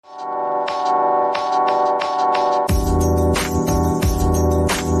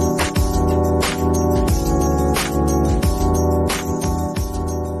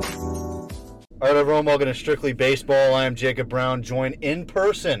to Strictly Baseball. I am Jacob Brown, joined in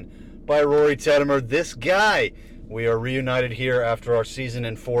person by Rory Teddemer. This guy, we are reunited here after our season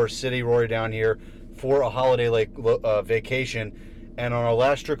in Forest City. Rory down here for a holiday vacation. And on our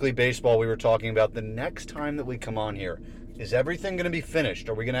last Strictly Baseball, we were talking about the next time that we come on here. Is everything going to be finished?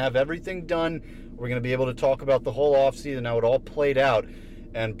 Are we going to have everything done? We're going to be able to talk about the whole offseason, how it all played out.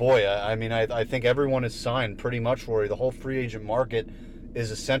 And boy, I think everyone is signed pretty much, Rory. The whole free agent market is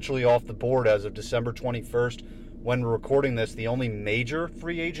essentially off the board as of December 21st. When we're recording this, the only major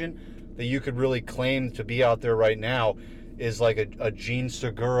free agent that you could really claim to be out there right now is like a Gene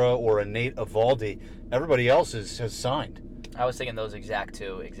Segura or a Nate Eovaldi. Everybody else has signed. I was thinking those exact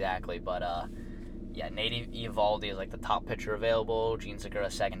two, exactly. But, Nate Eovaldi is like the top pitcher available. Gene Segura,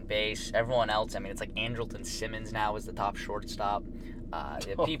 second base. Everyone else, it's like Andrelton Simmons now is the top shortstop.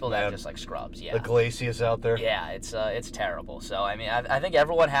 People that are just like scrubs, yeah. Iglesias out there. Yeah, it's terrible. So, I think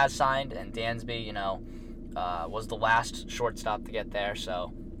everyone has signed, and Dansby, was the last shortstop to get there.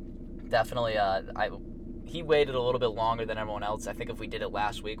 So, definitely, he waited a little bit longer than everyone else. I think if we did it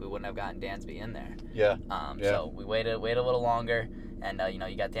last week, we wouldn't have gotten Dansby in there. Yeah. So, we waited a little longer, and,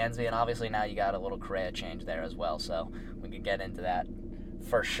 you got Dansby, and obviously now you got a little Correa change there as well. So, we could get into that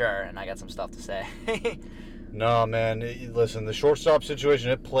for sure, and I got some stuff to say. No, man. Listen, the shortstop situation,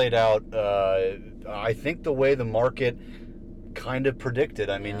 it played out, I think, the way the market kind of predicted.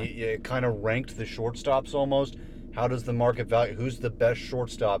 It kind of ranked the shortstops almost. How does the market value? Who's the best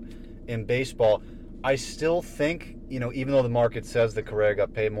shortstop in baseball? I still think, even though the market says that Correa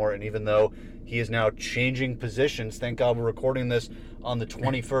got paid more, and even though he is now changing positions, thank God we're recording this on the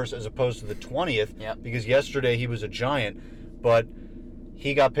 21st as opposed to the 20th, because yesterday he was a Giant, but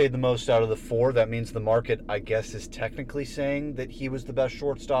he got paid the most out of the four. That means the market, I guess, is technically saying that he was the best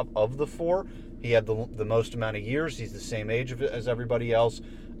shortstop of the four. He had the most amount of years. He's the same age as everybody else.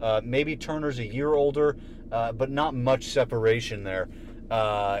 Maybe Turner's a year older, but not much separation there.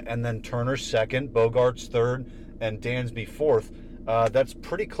 And then Turner's second, Bogart's third, and Dansby fourth. That's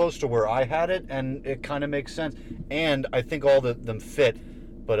pretty close to where I had it, and it kind of makes sense. And I think all of them fit.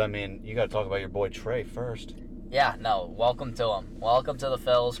 But, you got to talk about your boy Trey first. Yeah, no, welcome to him. Welcome to the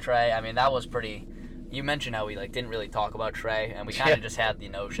Phils, Trey. That was pretty... You mentioned how we didn't really talk about Trey, and we kind of just had the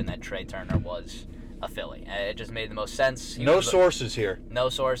notion that Trey Turner was a Philly. It just made the most sense. No sources here. No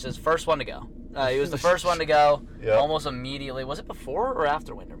sources. First one to go. He was the first one to go almost immediately. Was it before or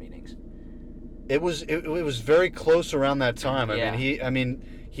after winter meetings? It was very close around that time.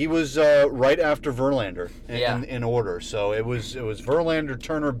 He was right after Verlander in order. So it was Verlander,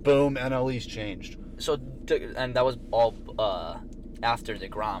 Turner, boom, NL East changed. So, and that was all after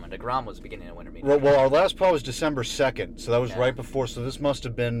DeGrom, and DeGrom was beginning of winter meeting. Well, our last pod was December 2nd, so that was right before. So this must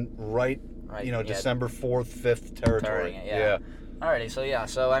have been right December 4th, 5th territory. Alrighty,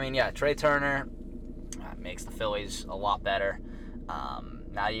 so Trey Turner makes the Phillies a lot better.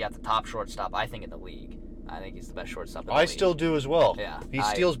 Now you got the top shortstop, I think, in the league. I think he's the best shortstop in the league. I still do as well. Yeah. He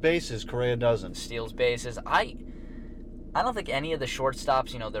steals bases, Correa doesn't. Steals bases. I don't think any of the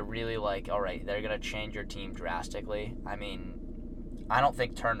shortstops, they're really all right, they're going to change your team drastically. I don't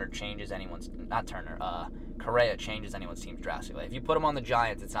think Correa changes anyone's team drastically. If you put him on the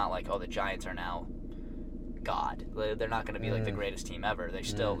Giants, it's not like, the Giants are now God. They're not going to be the greatest team ever. Their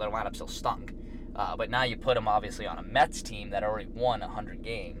lineup still stunk. But now you put him obviously on a Mets team that already won 100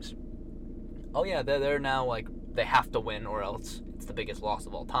 games. Oh yeah, they're now they have to win or else it's the biggest loss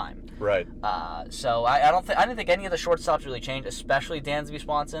of all time. Right. So I didn't think any of the shortstops really changed, especially Dansby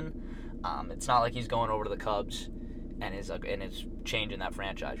Swanson. It's not like he's going over to the Cubs and is changing that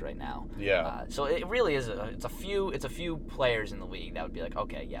franchise right now. Yeah. So it really is it's a few players in the league that would be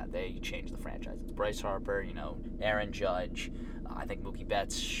okay, yeah, they changed the franchise. It's Bryce Harper, Aaron Judge, I think Mookie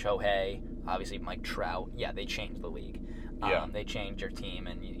Betts, Shohei, obviously Mike Trout. Yeah, they changed the league. They changed your team,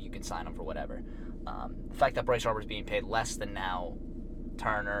 and you can sign them for whatever. The fact that Bryce Harper's being paid less than now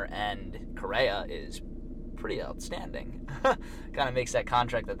Turner and Correa is pretty outstanding. Kind of makes that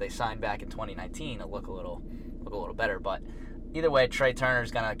contract that they signed back in 2019 look a little better. But either way, Trey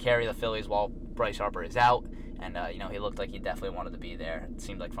Turner's going to carry the Phillies while Bryce Harper is out. And, he looked like he definitely wanted to be there. It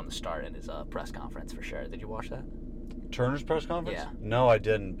seemed like from the start in his press conference for sure. Did you watch that? Turner's press conference? Yeah. No, I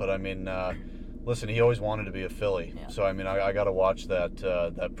didn't. But, listen, he always wanted to be a Philly. Yeah. So, I got to watch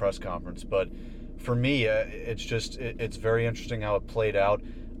that press conference. But for me, it's very interesting how it played out.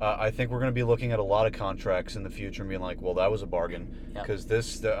 I think we're going to be looking at a lot of contracts in the future and being like, well, that was a bargain. Because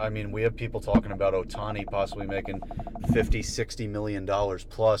we have people talking about Ohtani possibly making $50-60 million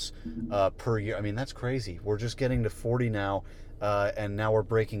plus per year. That's crazy. We're just getting to 40 now, and now we're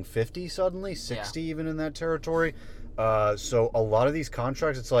breaking 50 suddenly, 60 even in that territory. So a lot of these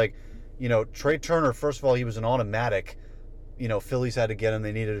contracts, it's like, Trey Turner, first of all, he was an automatic. Phillies had to get him.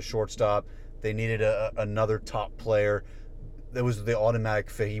 They needed a shortstop. They needed another top player. That was the automatic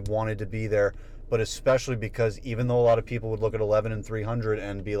fit. He wanted to be there. But especially because even though a lot of people would look at 11 and 300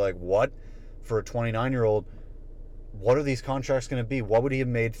 and be like, what? For a 29-year-old, what are these contracts going to be? What would he have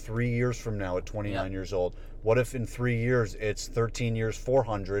made 3 years from now at 29 years old? What if in 3 years it's 13 years,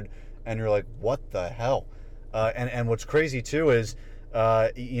 400, and you're like, what the hell? And what's crazy too is,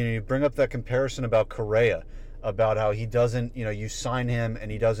 you bring up that comparison about Correa, about how he doesn't, you sign him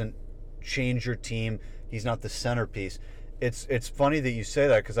and he doesn't change your team. He's not the centerpiece. It's funny that you say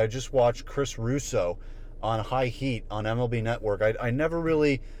that because I just watched Chris Russo on High Heat on MLB Network.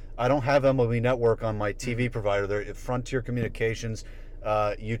 I don't have MLB Network on my TV provider. They're Frontier Communications.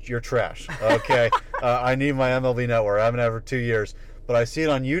 You're trash. Okay, I need my MLB Network. I haven't had it for 2 years, but I see it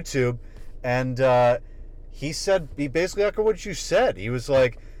on YouTube, and he basically echoed what you said. He was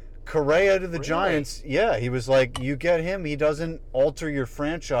like, Correa to the Giants. Yeah, he was like, you get him. He doesn't alter your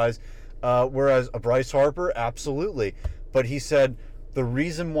franchise. Whereas a Bryce Harper, absolutely. But he said the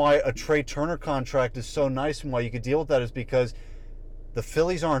reason why a Trey Turner contract is so nice and why you could deal with that is because the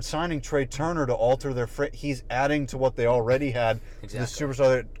Phillies aren't signing Trey Turner to alter their he's adding to what they already had. Exactly. The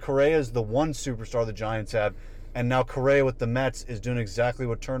superstar. Correa is the one superstar the Giants have, and now Correa with the Mets is doing exactly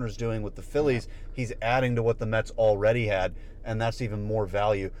what Turner's doing with the Phillies. He's adding to what the Mets already had, and that's even more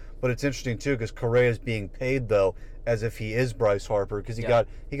value. But it's interesting too because Correa is being paid though as if he is Bryce Harper because he got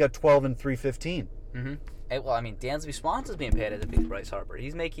 12 and $315. Mm-hmm. Well, I mean, Dansby Swanson's being paid as if he's Bryce Harper.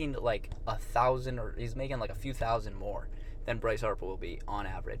 He's making like 1,000, or he's making like a few thousand more than Bryce Harper will be on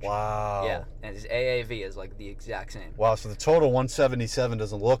average. Wow. Yeah, and his AAV is like the exact same. Wow, so the total 177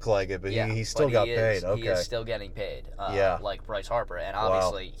 doesn't look like it, but he still got paid. Okay. He is still getting paid, like Bryce Harper, and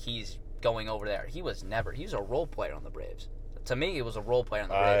obviously he's going over there. He was a role player on the Braves. To me, he was a role player on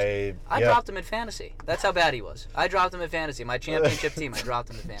the Braves. I dropped him in fantasy. That's how bad he was. I dropped him in fantasy. My championship team, I dropped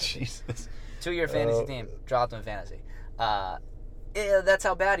him in fantasy. Jesus. 2-year fantasy team, dropped him in fantasy. That's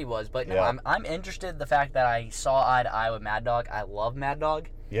how bad he was. But no, I'm interested in the fact that I saw eye to eye with Mad Dog. I love Mad Dog.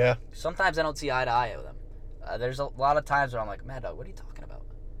 Yeah. Sometimes I don't see eye to eye with him. There's a lot of times where I'm like, Mad Dog, what are you talking about?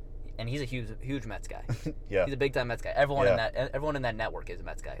 And he's a huge Mets guy. Yeah. He's a big time Mets guy. Everyone in that network is a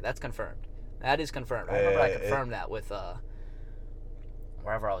Mets guy. That's confirmed. That is confirmed. I remember I confirmed that with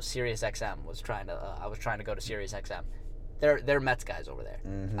wherever I was. Sirius XM was trying to. I was trying to go to Sirius XM. They're Mets guys over there.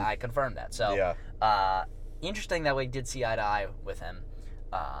 Mm-hmm. I confirmed that. So interesting that we did see eye to eye with him.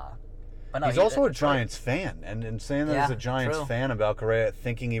 But no, he's also a Giants fan, and saying that he's a Giants fan about Correa,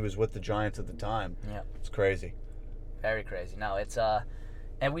 thinking he was with the Giants at the time. Yeah, it's crazy. Very crazy. No, it's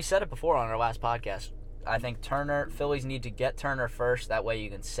and we said it before on our last podcast. I think Phillies need to get Turner first. That way you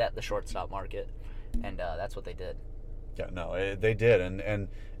can set the shortstop market, and that's what they did. Yeah, no, they did, and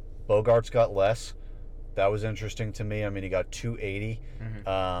Bogarts got less. That was interesting to me. I mean, he got 280,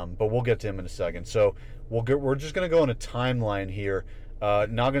 but we'll get to him in a second. So we're just going to go on a timeline here. Not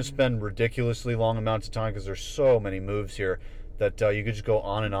going to spend ridiculously long amounts of time because there's so many moves here that you could just go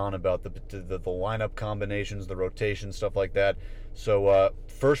on and on about the lineup combinations, the rotation, stuff like that. So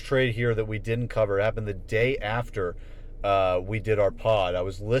first trade here that we didn't cover happened the day after we did our pod. I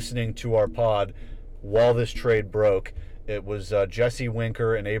was listening to our pod while this trade broke. It was Jesse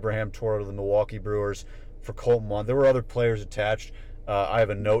Winker and Abraham Toro of the Milwaukee Brewers for Colton Wong. There were other players attached. I have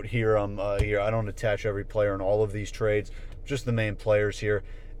a note here. Here I don't attach every player in all of these trades, just the main players here.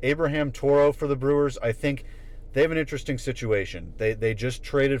 Abraham Toro for the Brewers. I think they have an interesting situation. They just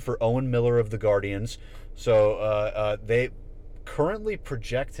traded for Owen Miller of the Guardians, so they currently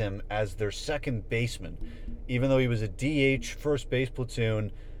project him as their second baseman, even though he was a DH first base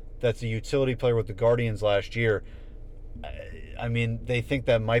platoon. That's a utility player with the Guardians last year. I mean, they think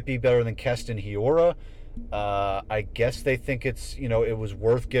that might be better than Keston Hiura. I guess they think it's, it was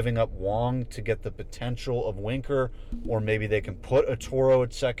worth giving up Wong to get the potential of Winker, or maybe they can put a Toro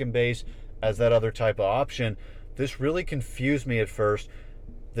at second base as that other type of option. This really confused me at first.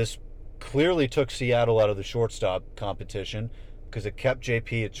 This clearly took Seattle out of the shortstop competition because it kept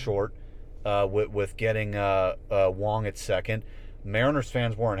JP at short with getting Wong at second. Mariners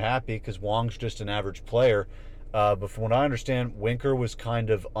fans weren't happy because Wong's just an average player. But from what I understand, Winker was kind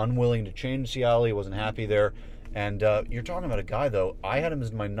of unwilling to change Seattle. He wasn't happy there. And you're talking about a guy, though, I had him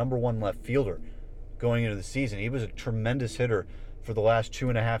as my number one left fielder going into the season. He was a tremendous hitter for the last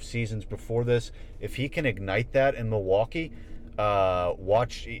 2.5 seasons before this. If he can ignite that in Milwaukee,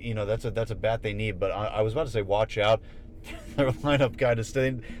 watch, that's a bat they need. But I was about to say watch out. Their lineup guy to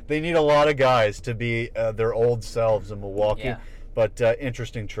stay. They need a lot of guys to be their old selves in Milwaukee. Yeah. But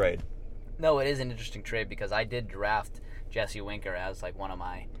interesting trade. No, it is an interesting trade because I did draft Jesse Winker as like one of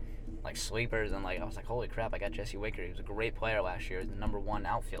my like sleepers, and like I was like, holy crap, I got Jesse Winker. He was a great player last year. He was the number 1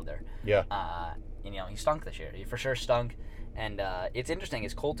 outfielder. Yeah. And, he stunk this year. He for sure stunk. And it's interesting.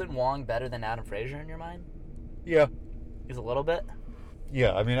 Is Colton Wong better than Adam Frazier in your mind? Yeah. He's a little bit.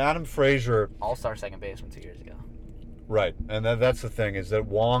 Yeah, I mean, Adam Frazier... All-star second baseman 2 years ago. Right, and that's the thing, is that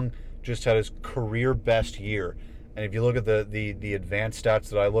Wong just had his career best year. And if you look at the advanced stats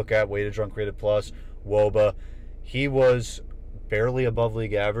that I look at, weighted run created plus, WOBA, he was barely above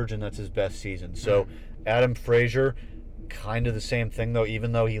league average, and that's his best season. So Adam Frazier, kind of the same thing, though,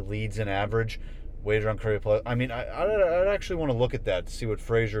 even though he leads in average, weighted run created plus. I mean, I'd actually want to look at that to see what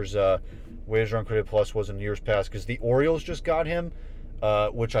Frazier's weighted run created plus was in years past, because the Orioles just got him,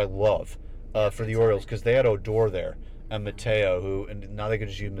 which I love for the Orioles, because they had Odor there and Mateo, and now they could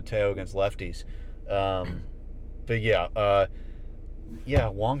just use Mateo against lefties. But yeah,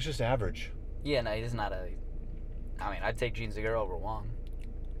 Wong's just average. Yeah, no, he's not a... I mean, I'd take Gene Segura over Wong.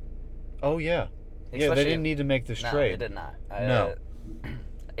 Oh, yeah. Especially Yeah, they didn't need to make this trade. No, they did not. No.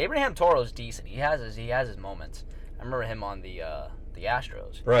 Abraham Toro's decent. He has his moments. I remember him on the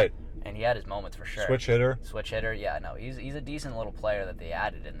Astros. Right. And he had his moments for sure. Switch hitter. Yeah, no, he's a decent little player that they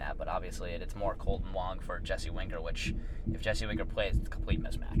added in that, but obviously it's more Colton Wong for Jesse Winker, which if Jesse Winker plays, it's a complete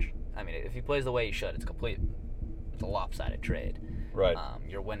mismatch. I mean, if he plays the way he should, it's a lopsided trade. Right.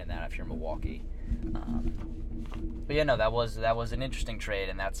 You're winning that if you're Milwaukee. But yeah, no, that was an interesting trade,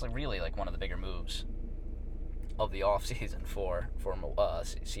 and that's really like one of the bigger moves of the offseason for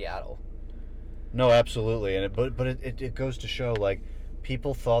Seattle. No, absolutely, and it goes to show, like,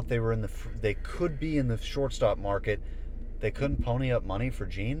 people thought they could be in the shortstop market. They couldn't pony up money for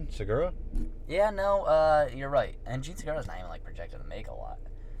Gene Segura. Yeah, no, you're right, and Gene Segura's not even like projected to make a lot.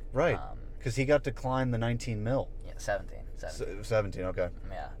 Right, because he got declined the 19 mil. Yeah, 17. 17, okay.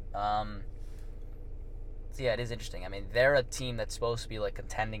 Yeah. So yeah, it is interesting. I mean, they're a team that's supposed to be like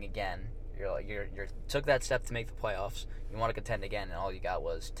contending again. You took that step to make the playoffs. You want to contend again, and all you got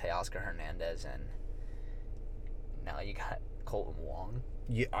was Teoscar Hernandez, and now you got Colton Wong.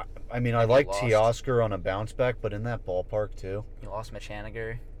 Yeah, I mean, I like Teoscar on a bounce back, but in that ballpark too. You lost Mitch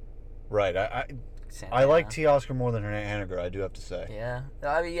Haniger. Right. I like Teoscar more than Haniger, I do have to say. Yeah.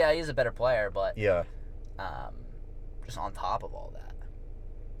 I mean, yeah, he's a better player, but yeah. Just on top of all that.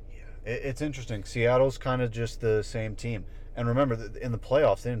 Yeah, it's interesting. Seattle's kind of just the same team, and remember, in the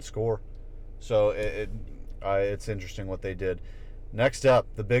playoffs they didn't score, so it's interesting what they did. Next up,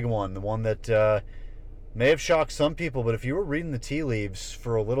 the big one, the one that may have shocked some people, but if you were reading the tea leaves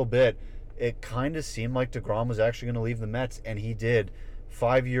for a little bit, it kind of seemed like DeGrom was actually going to leave the Mets, and he did.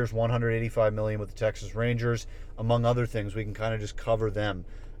 5 years, $185 million with the Texas Rangers, among other things. We can kind of just cover them.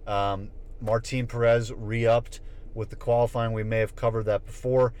 Martin Perez re-upped with the qualifying. We may have covered that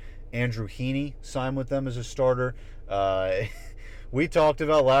before. Andrew Heaney signed with them as a starter. We talked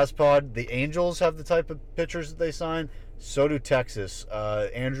about last pod, the Angels have the type of pitchers that they sign. So do Texas.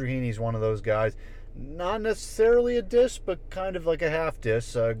 Andrew Heaney's one of those guys. Not necessarily a diss, but kind of like a half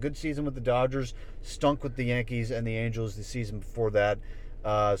diss. Good season with the Dodgers. Stunk with the Yankees and the Angels the season before that.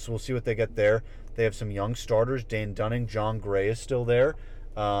 So we'll see what they get there. They have some young starters. Dane Dunning, John Gray is still there.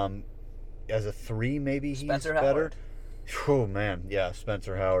 As a 3, maybe he's Spencer better. Howard. Oh, man. Yeah,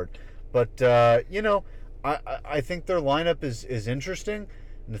 Spencer Howard. But, I think their lineup is interesting.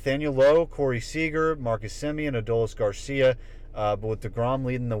 Nathaniel Lowe, Corey Seager, Marcus Semien, Adolis Garcia. But with DeGrom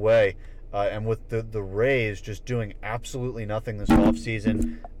leading the way, and with the Rays just doing absolutely nothing this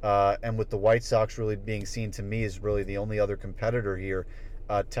offseason, and with the White Sox really being seen to me as really the only other competitor here,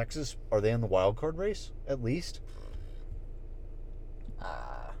 Texas, are they in the wild card race at least?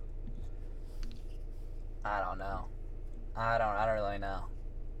 I don't know. I don't really know.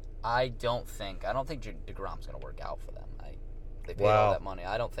 I don't think DeGrom's going to work out for them. They paid all that money.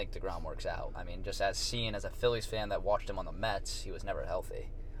 I don't think DeGrom works out. I mean, just as a Phillies fan that watched him on the Mets, he was never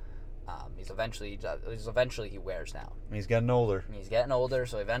healthy. He's eventually he wears down. He's getting older.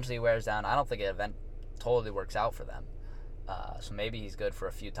 So eventually he wears down. I don't think it totally works out for them. So maybe he's good for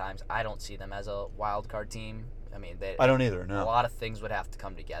a few times. I don't see them as a wild card team. I mean, I don't either. No. A lot of things would have to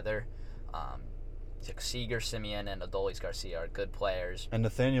come together. Seager, Semien, and Adolis Garcia are good players. And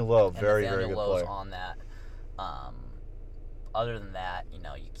Nathaniel Lowe, very good player. On that. Other than that, you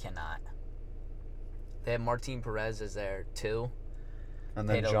cannot. They have Martin Perez as their 2. And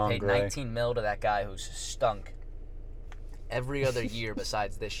then John Gray. Paid $19 million to that guy who's stunk every other year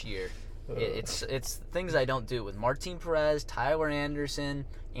besides this year. It's things I don't do with Martin Perez, Tyler Anderson,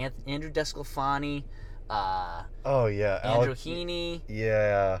 Andrew DeSclafani, Oh yeah, Andrew Heaney,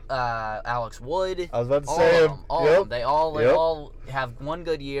 Yeah. Alex Wood. I was about to all say of him. them. All Yep. of them. They all Yep. have one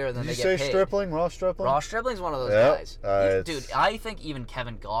good year and then Did they you get say paid. Stripling? Ross Stripling? Ross Stripling's one of those Yep. guys. It's- Dude, I think even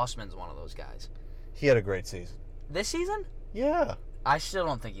Kevin Gossman's one of those guys. He had a great season. This season, Yeah. I still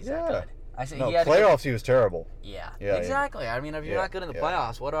don't think he's that Yeah. good. I say No, he had playoffs he was terrible. Yeah, Yeah, exactly. I mean, if you're yeah, not good in the yeah.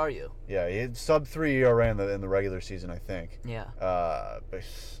 playoffs, what are you? Yeah, he had sub-3 ERA in the regular season, I think. Yeah. But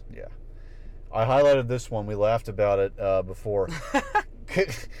yeah. I highlighted this one. We laughed about it before.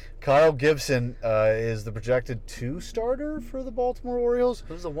 Kyle Gibson is the projected 2 starter for the Baltimore Orioles.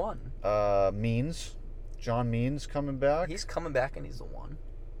 Who's the one? Means. John Means coming back. He's coming back and he's the one.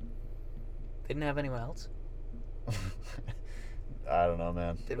 They didn't have anyone else. I don't know,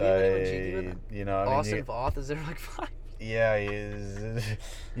 man. Did we have anyone cheeky with him? You know, I mean, Austin Voth, is there like 5? yeah,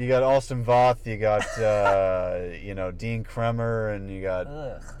 you got Austin Voth, you got Dean Kremer, and you got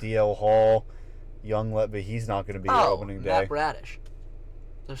Ugh. DL Hall, but he's not going to be here opening day. Matt Bradish.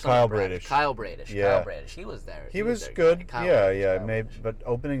 There's Kyle something Bradish. Kyle Bradish. Yeah. Kyle Bradish. He was there. He was there. good. Kyle Yeah, Bradish, yeah, Kyle maybe, Bradish. but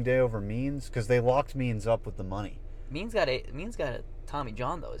opening day over Means because they locked Means up with the money. Means got a Tommy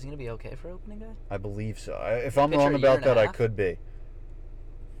John though. Is he gonna be okay for opening day? I believe so. If I'm Pitcher wrong a year about and a that, I half? could be.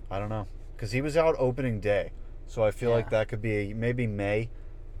 I don't know because he was out opening day, so I feel like Yeah. that could be maybe May.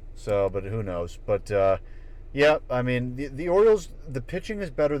 So, but who knows? But yeah, I mean the Orioles, the pitching is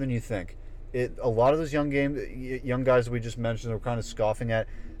better than you think. A lot of those young guys we just mentioned, we're kind of scoffing at.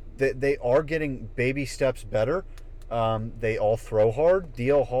 They are getting baby steps better. They all throw hard.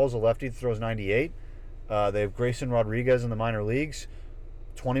 DL Hall's a lefty that throws 98. They have Grayson Rodriguez in the minor leagues,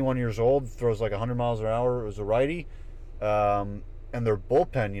 21 years old, throws like 100 miles an hour as a righty. And their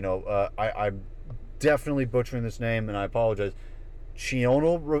bullpen, I'm definitely butchering this name, and I apologize.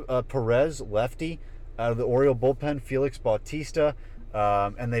 Chionel Perez, lefty, out of the Oriole bullpen. Felix Bautista,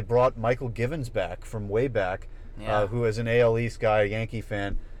 and they brought Michael Givens back from way back, who is an AL East guy, a Yankee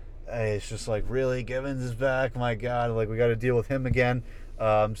fan. It's just like, really, Givens is back? My God, like we got to deal with him again.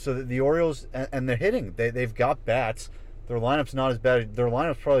 So the Orioles and they're hitting. They've got bats. Their lineup's not as bad. Their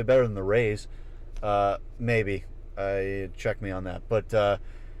lineup's probably better than the Rays, maybe. Check me on that. But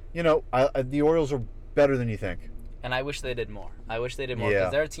the Orioles are better than you think. And I wish they did more. I wish they did more Yeah.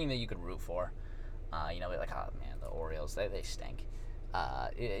 because they're a team that you could root for. Like, oh man, the Orioles, they stink.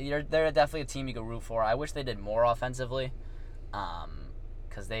 They're definitely a team you could root for. I wish they did more offensively.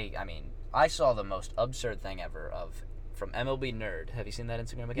 Because I saw the most absurd thing ever from MLB Nerd. Have you seen that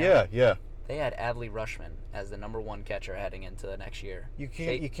Instagram account? Yeah. They had Adley Rushman as the number 1 catcher heading into the next year. You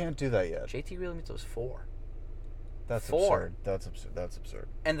can't do that yet. JT Realmuto was 4. That's 4. absurd. That's absurd.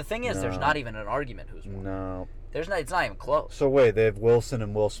 And the thing is, there's No. not even an argument who's more. No. It's not even close. So wait, they have Wilson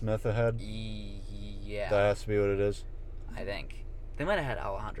and Will Smith ahead. Yeah, That has to be what it is. I think they might have had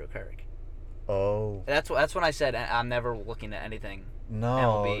Alejandro Kirk. Oh. That's when I said I'm never looking at anything. No,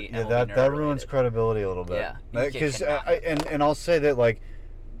 MLB yeah, nerd that ruins related. credibility a little bit. Yeah, you because cannot. and I'll say that like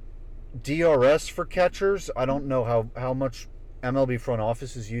DRS for catchers, I don't know how much MLB front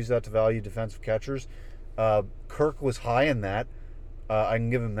offices use that to value defensive catchers. Kirk was high in that. I can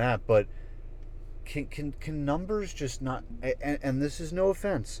give him that, but can numbers just not? And this is no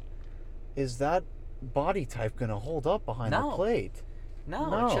offense. Is that body type going to hold up behind the plate?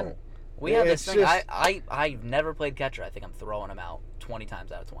 No. It shouldn't. We have this It's thing. just- I've never played catcher. I think I'm throwing him out 20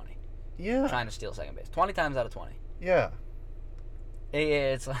 times out of 20. Yeah. Trying to steal second base 20 times out of 20. Yeah.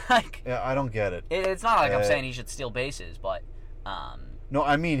 It's like Yeah, I don't get it. it's not like I'm Uh, saying he should steal bases, but No,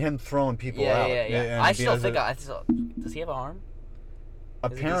 I mean him throwing people out. yeah. And I still because think of- does he have an arm?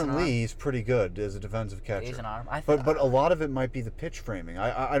 apparently he's pretty good as a defensive catcher. He's an arm. But a lot of it might be the pitch framing.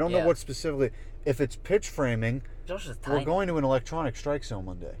 I don't know Yeah. what specifically. If it's pitch framing, Josh is we're tiny. going to an electronic strike zone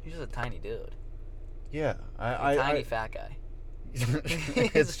one day. He's just a tiny dude. Yeah, Tiny fat guy.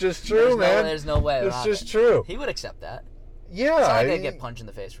 it's just true, man. There's no way. It's around just it. true. He would accept that. Yeah, It's not gonna get punched in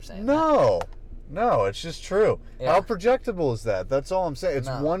the face for saying that. No, it's just true. Yeah. How projectable is that? That's all I'm saying. It's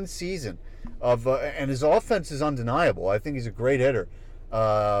No. one season of, and his offense is undeniable. I think he's a great hitter.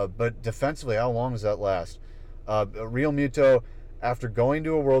 But defensively, how long does that last? Real Muto, after going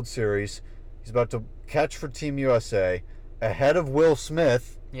to a World Series, he's about to catch for Team USA ahead of Will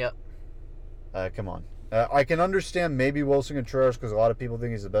Smith. Yep. Come on. I can understand maybe Wilson Contreras because a lot of people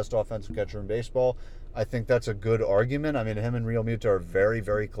think he's the best offensive catcher in baseball. I think that's a good argument. I mean, him and Real Muto are very,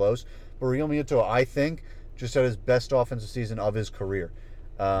 very close. But Real Muto, I think, just had his best offensive season of his career.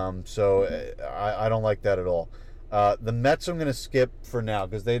 So I don't like that at all. The Mets I'm going to skip for now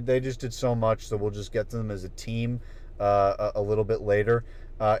because they just did so much, so we'll just get to them as a team a little bit later.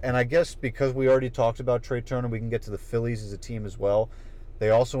 And I guess because we already talked about Trey Turner, we can get to the Phillies as a team as well.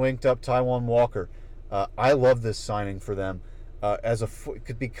 They also inked up Taijuan Walker. I love this signing for them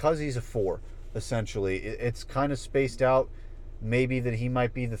because he's a 4, essentially. It's kind of spaced out. Maybe that he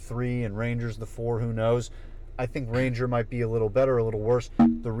might be the 3 and Ranger's the 4, who knows. I think Ranger might be a little better, a little worse.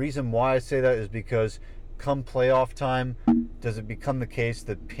 The reason why I say that is because come playoff time, does it become the case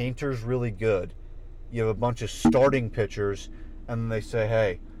that Painter's really good? You have a bunch of starting pitchers, and then they say,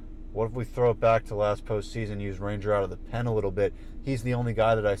 hey, what if we throw it back to last postseason, use Ranger out of the pen a little bit? He's the only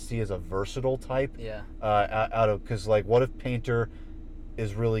guy that I see as a versatile type. Yeah. Because, like, what if Painter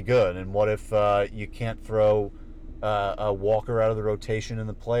is really good, and what if you can't throw a Walker out of the rotation in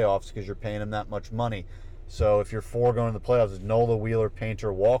the playoffs because you're paying him that much money? So if your 4 going to the playoffs is Nola, Wheeler,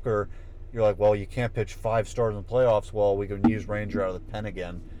 Painter, Walker, you're like, well, you can't pitch 5 starters in the playoffs. Well, we can use Ranger out of the pen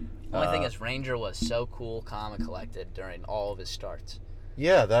again. The only thing is, Ranger was so cool, calm, and collected during all of his starts.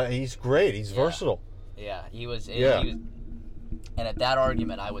 Yeah, he's great. He's versatile. Yeah, he was. Yeah. He was, and at that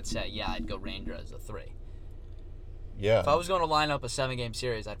argument, I would say, yeah, I'd go Ranger as the 3. Yeah. If I was going to line up a 7-game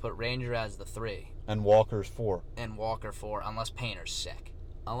series, I'd put Ranger as the 3. And Walker's 4. And Walker 4, unless Painter's sick.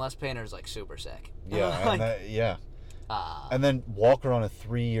 Unless Painter's, like, super sick. Yeah, and then Walker on a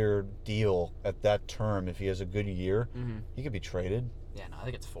 3-year deal at that term, if he has a good year, he could be traded. Yeah, no, I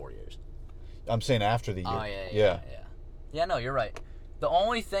think it's 4 years. I'm saying after the year. Oh, yeah. Yeah, no, you're right. The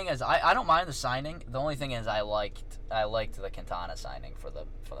only thing is, I don't mind the signing. The only thing is, I liked the Quintana signing for the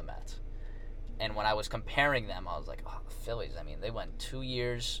Mets. And when I was comparing them, I was like, oh, the Phillies, I mean, they went 2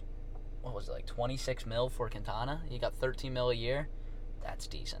 years, what was it, like $26 million for Quintana? You got $13 million a year? That's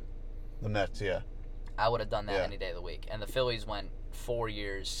decent. The Mets, yeah. I would have done that any day of the week. And the Phillies went 4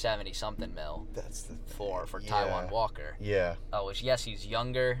 years, 70-something mil. That's the for Taijuan Walker. Yeah. Which, yes, he's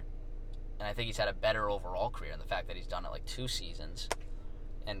younger, and I think he's had a better overall career in the fact that he's done it like 2 seasons,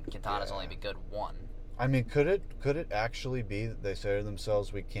 and Quintana's only been good 1. I mean, could it actually be that they say to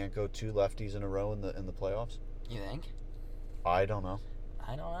themselves, we can't go 2 lefties in a row in the playoffs? You think? I don't know.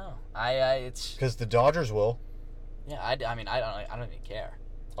 I don't know. It's because the Dodgers will. Yeah, I mean, I don't even care.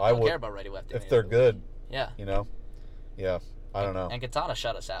 I don't care about righty lefty if they're good. Yeah. You know. Yeah. I don't know. And Quintana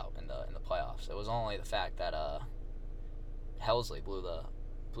shut us out in the playoffs. It was only the fact that Helsley blew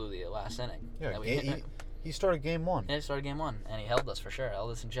the last inning. Yeah. He started game 1. Yeah, he started game 1, and he held us for sure.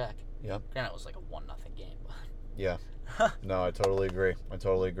 Held us in check. Yep. Granted, it was like a 1-0 game. Yeah. No, I totally agree.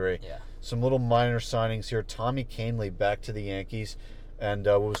 Yeah. Some little minor signings here. Tommy Kahnle back to the Yankees. And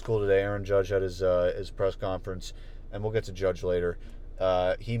what was cool today, Aaron Judge had his press conference, and we'll get to Judge later.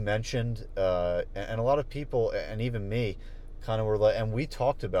 He mentioned, and a lot of people, and even me, kind of were like, and we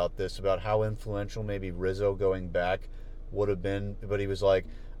talked about this, about how influential maybe Rizzo going back would have been, but he was like,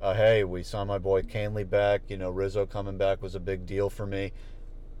 hey, we saw my boy Kahnle back, Rizzo coming back was a big deal for me.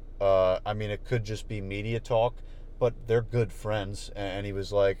 I mean, it could just be media talk, but they're good friends, and he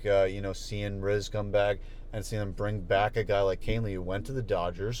was like, seeing Riz come back, and seeing them bring back a guy like Kahnle who went to the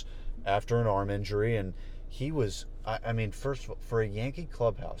Dodgers after an arm injury, and he was, I mean, first of all, for a Yankee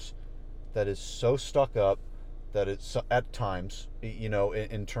clubhouse that is so stuck up, that it's at times,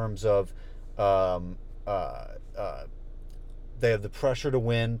 in terms of they have the pressure to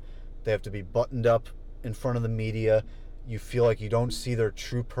win, they have to be buttoned up in front of the media, you feel like you don't see their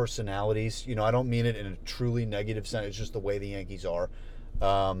true personalities. I don't mean it in a truly negative sense, it's just the way the Yankees are.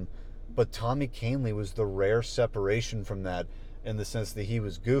 But Tommy Kahnle was the rare separation from that, in the sense that he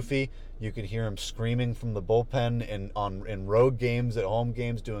was goofy. You could hear him screaming from the bullpen in road games, at home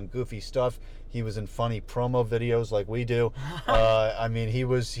games, doing goofy stuff. He was in funny promo videos like we do. I mean, he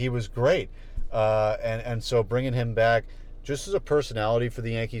was great. And so bringing him back just as a personality for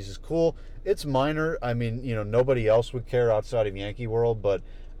the Yankees is cool. It's minor. I mean, nobody else would care outside of Yankee world, but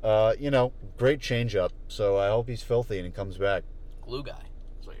great change up. So I hope he's filthy and he comes back. Glue guy,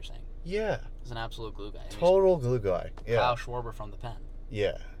 is what you're saying. Yeah. He's an absolute glue guy. Total glue guy. Yeah. Kyle Schwarber from the pen.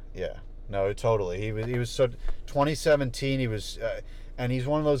 Yeah. No, totally. He was so 2017. He was, and he's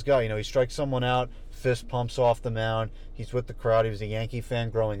one of those guys. He strikes someone out, fist pumps off the mound. He's with the crowd. He was a Yankee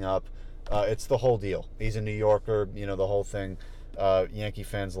fan growing up. It's the whole deal. He's a New Yorker. The whole thing. Yankee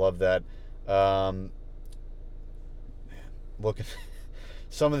fans love that. Look at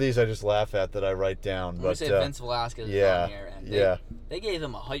some of these. I just laugh at that I write down. Let me say Vince Velasquez is on here, and they gave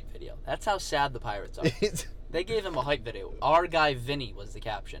him a hype video. That's how sad the Pirates are. They gave him a hype video. Our guy Vinny was the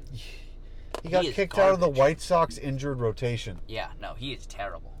caption. He got kicked out of the White Sox injured rotation. Yeah, no, he is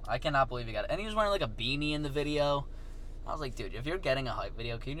terrible. I cannot believe he got it. And he was wearing like a beanie in the video. I was like, dude, if you're getting a hype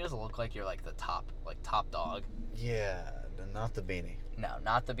video, can you just look like you're like the top dog? Yeah, not the beanie. No,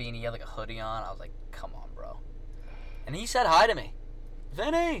 not the beanie. He had like a hoodie on. I was like, come on, bro. And he said hi to me.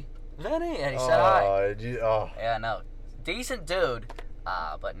 Vinny, and he said hi. Oh. Yeah, no, decent dude,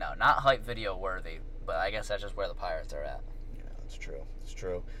 but no, not hype video worthy. But I guess that's just where the Pirates are at. Yeah, that's true. That's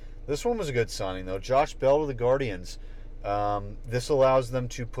true. This one was a good signing, though. Josh Bell to the Guardians. This allows them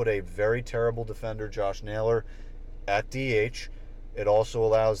to put a very terrible defender, Josh Naylor, at DH. It also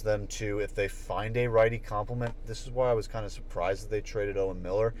allows them to, if they find a righty complement, this is why I was kind of surprised that they traded Owen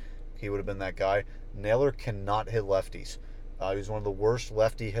Miller. He would have been that guy. Naylor cannot hit lefties. He was one of the worst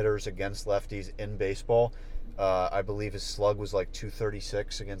lefty hitters against lefties in baseball. I believe his slug was like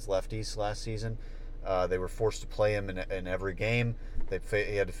 236 against lefties last season. They were forced to play him in every game.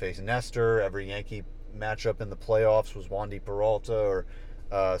 He had to face Nestor. Every Yankee matchup in the playoffs was Wandy Peralta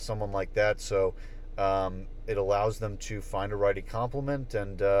or someone like that. So it allows them to find a righty complement.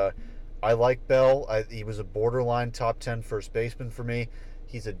 And I like Bell. He was a borderline top 10 first baseman for me.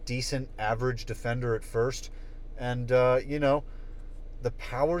 He's a decent average defender at first. And, the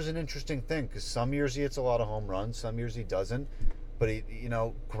power's an interesting thing because some years he hits a lot of home runs, some years he doesn't. But he,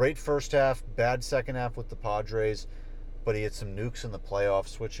 great first half, bad second half with the Padres, but he hit some nukes in the playoffs,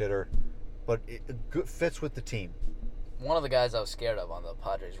 switch hitter. But it fits with the team. One of the guys I was scared of on the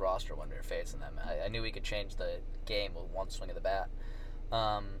Padres roster when we were facing them. I knew he could change the game with one swing of the bat.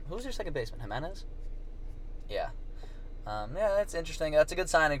 Who's your second baseman? Jimenez? Yeah. Yeah, that's interesting. That's a good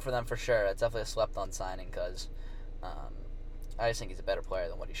signing for them for sure. It's definitely a slept-on signing because I just think he's a better player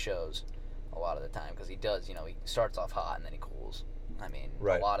than what he shows a lot of the time because he does, he starts off hot and then he cools. I mean,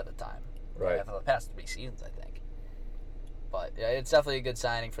 right. A lot of the time. Right. For the past 3 seasons, I think. But yeah, it's definitely a good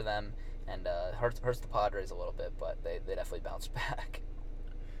signing for them and hurts the Padres a little bit, but they definitely bounced back.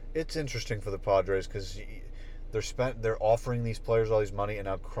 It's interesting for the Padres because they're offering these players all these money, and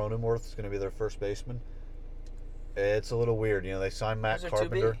now Cronenworth is going to be their first baseman. It's a little weird. They signed Matt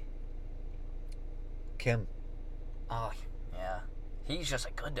Carpenter. Kim. Oh, yeah. He's just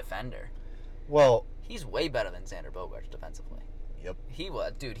a good defender. Well, he's way better than Xander Bogaerts defensively. Yep.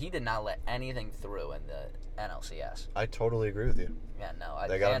 He did not let anything through in the NLCS. I totally agree with you. Yeah, no.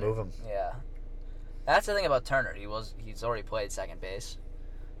 They got to move him. Yeah. That's the thing about Turner. He's already played second base.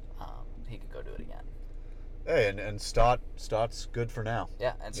 He could go do it again. Hey, and Stott's good for now.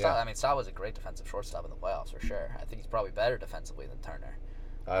 Yeah, and Stott was a great defensive shortstop in the playoffs for sure. I think he's probably better defensively than Turner.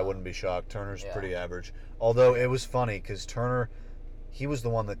 I wouldn't be shocked. Turner's pretty average. Although it was funny because Turner, he was the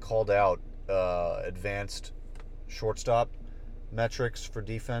one that called out advanced shortstop metrics for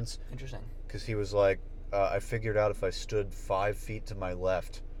defense. Interesting. Because he was like, I figured out if I stood 5 feet to my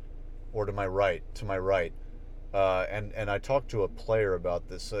left or to my right, and I talked to a player about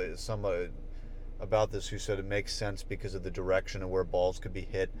this, about this who said it makes sense because of the direction and where balls could be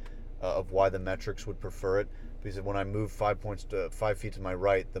hit, of why the metrics would prefer it. Because when I moved 5 feet to my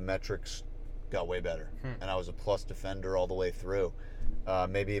right, the metrics got way better, and I was a plus defender all the way through.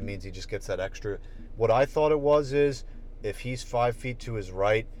 Maybe it means he just gets that extra. What I thought it was is if he's 5 feet to his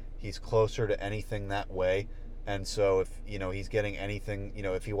right, he's closer to anything that way. And so if he's getting anything,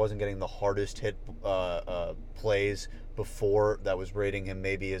 if he wasn't getting the hardest hit plays before, that was rating him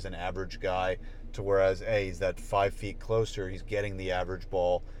maybe as an average guy, to whereas he's that 5 feet closer, he's getting the average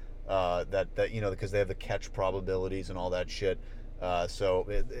ball, because they have the catch probabilities and all that shit. So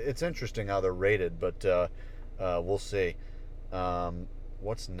it's interesting how they're rated, but we'll see.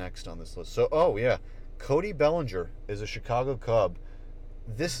 What's next on this list? So, Cody Bellinger is a Chicago Cub.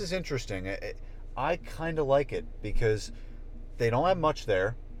 This is interesting. I kind of like it because they don't have much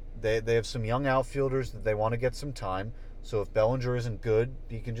there. They have some young outfielders that they want to get some time. So if Bellinger isn't good,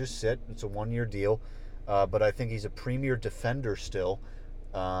 he can just sit. It's a 1-year deal. But I think he's a premier defender still.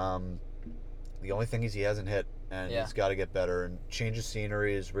 The only thing is he hasn't hit, and he's got to get better. And change of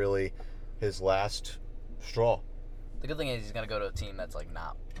scenery is really his last straw. The good thing is he's going to go to a team that's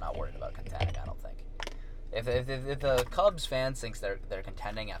not worried about contending, I don't think. If the Cubs fans thinks they're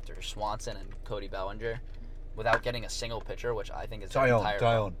contending after Swanson and Cody Bellinger without getting a single pitcher, which I think is their entire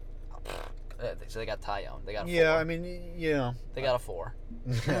Tyone. So they got Tyone. They got a 4. Yeah, I mean, yeah. They got a 4.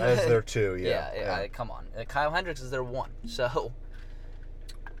 As their 2, yeah. Yeah. Come on. Kyle Hendricks is their 1. So.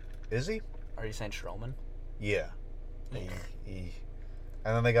 Is he? Are you saying Stroman? Yeah. And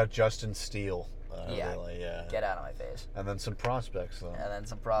then they got Justin Steele. Get out of my face. And then some prospects, though.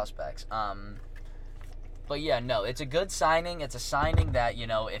 But yeah, no, it's a good signing. It's a signing that,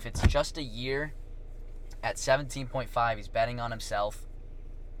 if it's just a year at 17.5, he's betting on himself.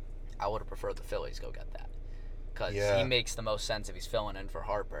 I would have preferred the Phillies go get that. Because he makes the most sense if he's filling in for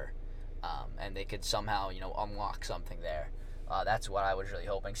Harper. And they could somehow, unlock something there. That's what I was really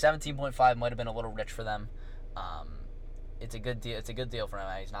hoping. 17.5 might have been a little rich for them. It's a good deal. It's a good deal for him.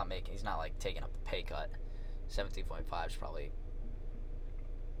 He's not like taking a pay cut. 17.5 is probably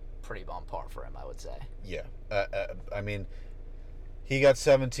pretty on par for him, I would say. Yeah. I mean, He got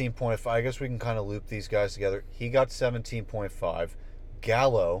 17.5. I guess we can kind of loop these guys together. He got 17.5.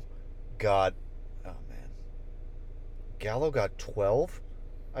 Gallo got, oh man, Gallo got 12,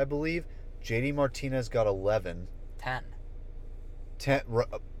 I believe. JD Martinez got 11. 10.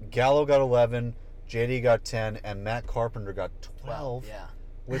 Gallo got 11. JD got 10, and Matt Carpenter got 12. Yeah.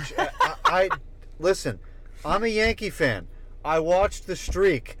 Which I listen. I'm a Yankee fan. I watched the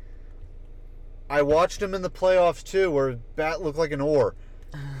streak. I watched him in the playoffs too, where his bat looked like an oar.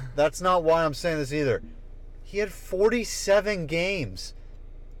 That's not why I'm saying this either. He had 47 games,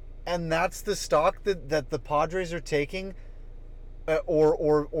 and that's the stock that the Padres are taking,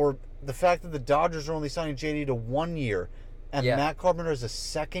 or the fact that the Dodgers are only signing JD to 1 year, and Matt Carpenter is a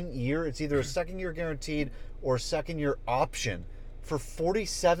second year. It's either a second year guaranteed or a second year option for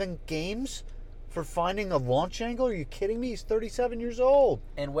 47 games. For finding a launch angle? Are you kidding me? He's 37 years old.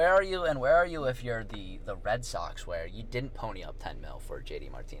 And where are you if you're the Red Sox, where you didn't pony up 10 mil for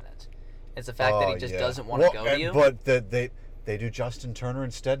JD Martinez? It's the fact that he just doesn't want to go to you. But they do Justin Turner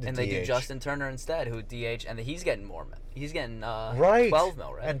instead to and DH. They do Justin Turner instead, who DH, and he's getting more. He's getting 12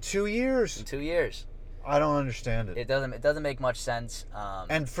 mil, right? And 2 years. In 2 years. I don't understand it. It doesn't make much sense.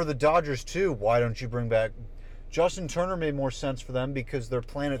 And for the Dodgers too, why don't you bring back Justin Turner? Made more sense for them because their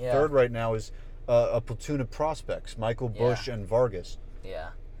plan at third right now is a platoon of prospects, Michael Busch and Vargas.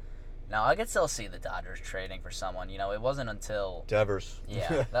 Yeah. Now, I could still see the Dodgers trading for someone. You know, it wasn't until... Devers.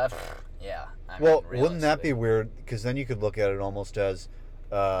 Yeah. Wouldn't that be weird? Because then you could look at it almost as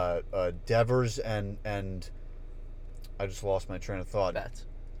Devers and I just lost my train of thought. Betts.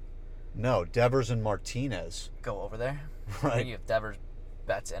 No, Devers and Martinez. Go over there? Right. You have Devers,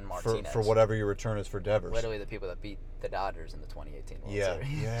 Betts, and Martinez. For whatever your return is for Devers. Literally the people that beat the Dodgers in the 2018 World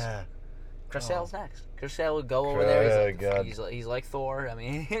Series. Yeah. Chris Sale's next. Chris Sale would go over there. He's like Thor. I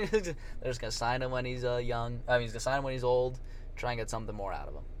mean, they're just going to sign him when he's young. I mean, he's going to sign him when he's old. Try and get something more out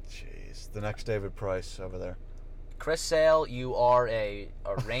of him. Jeez. The next David Price over there. Chris Sale, you are a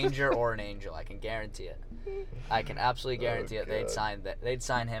Ranger or an Angel. I can guarantee it. I can absolutely guarantee it. They'd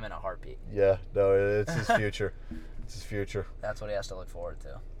sign him in a heartbeat. Yeah. No, it's his future. It's his future. That's what he has to look forward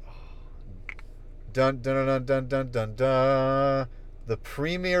to. Dun, dun, dun, dun, dun, dun, dun. The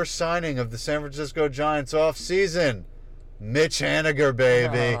premier signing of the San Francisco Giants offseason. Mitch Haniger,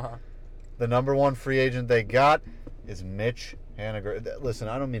 baby. The number one free agent they got is Mitch Haniger. Listen,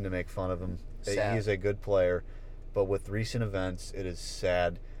 I don't mean to make fun of him. Sad. He's a good player. But with recent events, it is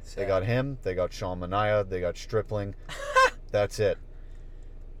sad. They got him. They got Sean Manaea. They got Stripling. That's it.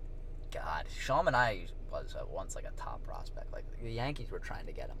 God, Sean Manaea was once like a top prospect. Like the Yankees were trying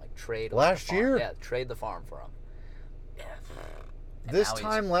to get him. Like trade last year. Yeah, trade the farm for him. Yeah. And this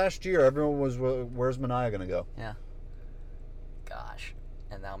time last year, everyone was, where's Manaea going to go? Yeah. Gosh.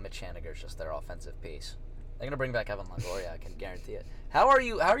 And now Mitch Haniger's just their offensive piece. They're going to bring back Evan Longoria, I can guarantee it. How are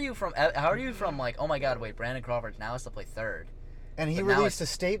you from like, oh my God, wait, Brandon Crawford now has to play third. And he released a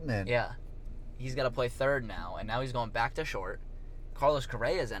statement. Yeah. He's got to play third now, and now he's going back to short. Carlos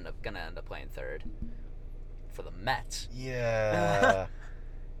Correa's going to end up playing third for the Mets. Yeah.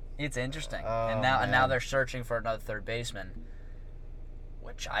 It's interesting. Oh, and now they're searching for another third baseman,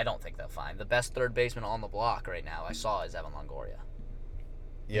 which I don't think they'll find. The best third baseman on the block right now I saw is Evan Longoria.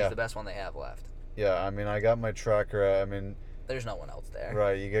 Yeah. He's the best one they have left. Yeah, I mean, I got my tracker. I mean, there's no one else there.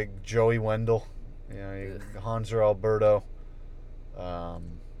 Right, you get Joey Wendell, you get Hanser Alberto.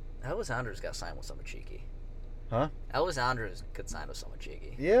 Elvis Andrus got signed with someone cheeky. Huh? Elvis Andrus could sign with someone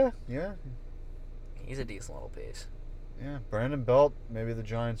cheeky. Yeah. He's a decent little piece. Yeah, Brandon Belt. Maybe the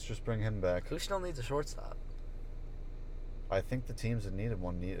Giants just bring him back. Who still needs a shortstop? I think the teams that needed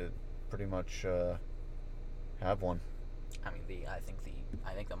one pretty much have one. I mean, I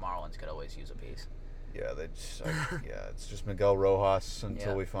think the Marlins could always use a piece. Yeah, it's just Miguel Rojas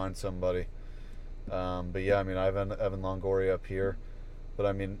until we find somebody. But yeah, I mean, I have Evan Longoria up here, but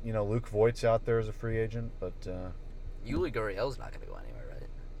I mean, Luke Voigt's out there as a free agent, but Yuli Gurriel's not going to go anywhere, right?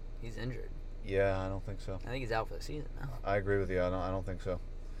 He's injured. Yeah, I don't think so. I think he's out for the season now. I agree with you. I don't think so.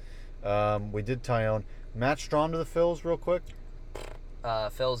 We did Tyone. Matt Strahm to the Phils real quick.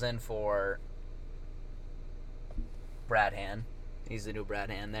 Phil's in for Brad Hand. He's the new Brad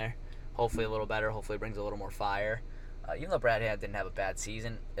Hand there. Hopefully a little better. Hopefully brings a little more fire. Even though Brad Hand didn't have a bad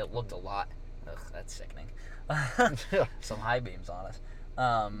season, it looked a lot. Ugh, that's sickening. Some high beams on us.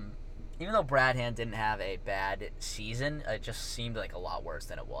 Even though Brad Hand didn't have a bad season, it just seemed like a lot worse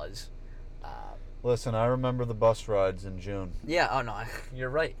than it was. Listen, I remember the bus rides in June. Yeah, oh no, you're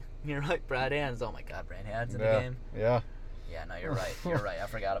right. You're right, Brad Hand's. Oh my God, Brad Hand's in the game. Yeah. Yeah, no, you're right. You're right. I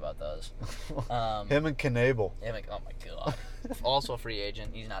forgot about those. Him and Knable. Oh my God. Also a free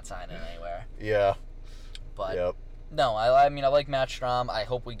agent. He's not signing anywhere. Yeah. But yep. No, I mean, I like Matt Strahm. I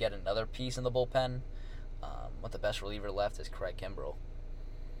hope we get another piece in the bullpen. What the best reliever left is Craig Kimbrell.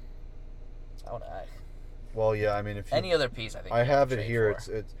 Well, yeah, I mean, if you, any other piece, I think I you have to it trade here.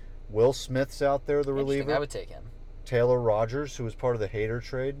 for. It's Will Smith's out there, the Interesting. reliever. I would take him. Taylor Rogers, who was part of the Hader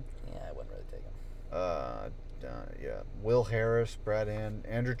trade. Yeah, I wouldn't really take him. Yeah. Will Harris, Brad Hand,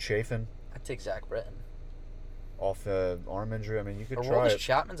 Andrew Chafin I'd take Zach Britton. off arm injury. I mean, you could try Aroldis it.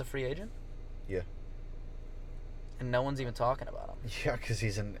 Chapman's a free agent? Yeah. And no one's even talking about him. Yeah, because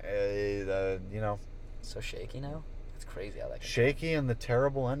he's So shaky now? It's crazy how that can shaky, and the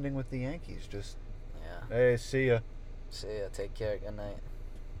terrible ending with the Yankees. Just, Yeah. hey, see ya. See ya. Take care. Good night.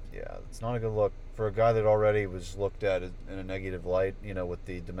 Yeah, it's not a good look for a guy that already was looked at in a negative light, with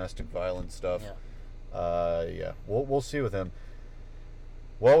the domestic violence stuff. Yeah. We'll see with him.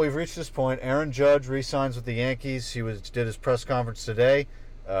 Well, we've reached this point. Aaron Judge re-signs with the Yankees. He did his press conference today.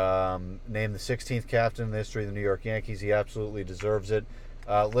 Named the 16th captain in the history of the New York Yankees. He absolutely deserves it.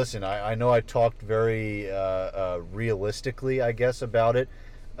 Listen, I know I talked very realistically, I guess, about it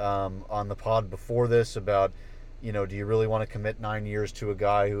on the pod before this about, do you really want to commit 9 years to a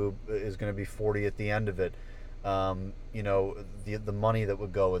guy who is going to be 40 at the end of it? The money that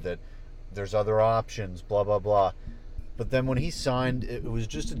would go with it. There's other options, blah, blah, blah. But then when he signed, it was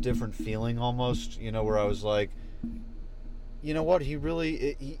just a different feeling almost, where I was like, you know what, he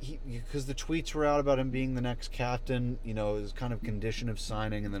really, because the tweets were out about him being the next captain, it was kind of condition of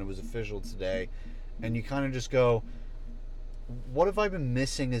signing, and then it was official today. And you kind of just go, what have I been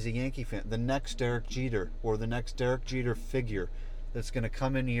missing as a Yankee fan? The next Derek Jeter, or the next Derek Jeter figure that's going to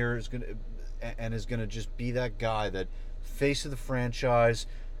come in here is going to just be that guy, that face of the franchise.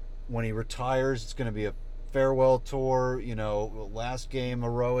 When he retires, it's going to be a farewell tour, last game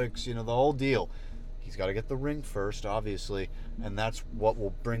heroics, the whole deal. He's got to get the ring first, obviously, and that's what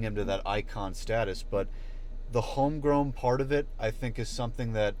will bring him to that icon status. But the homegrown part of it, I think, is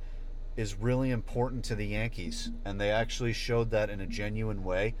something that is really important to the Yankees, and they actually showed that in a genuine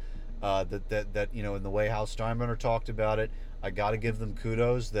way. That in the way Hal Steinbrenner talked about it, I got to give them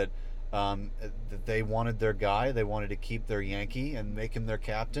kudos that they wanted their guy, they wanted to keep their Yankee and make him their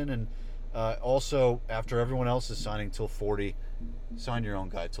captain, and also after everyone else is signing till 40. Sign your own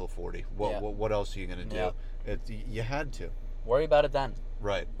guy till 40. What else are you going to do? Yeah. You had to. Worry about it then.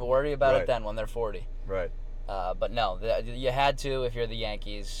 Right. Worry about it then when they're 40. Right. But no, you had to if you're the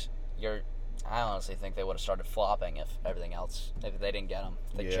Yankees. I honestly think they would have started flopping if they didn't get him.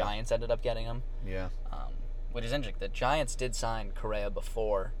 The Giants ended up getting him. Yeah. Which is interesting. The Giants did sign Correa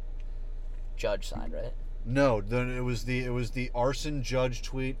before Judge signed, right? No, it was the Arson Judge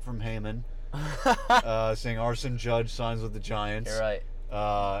tweet from Heyman. Saying Arson Judge signs with the Giants. You're right.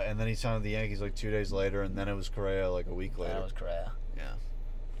 And then he signed with the Yankees like 2 days later, and then it was Correa like a week later. That was Correa. Yeah.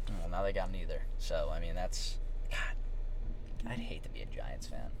 Well, now they got neither. So, I mean, that's... God, I'd hate to be a Giants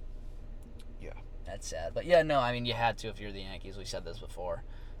fan. Yeah. That's sad. But, yeah, no, I mean, you had to if you're the Yankees. We said this before.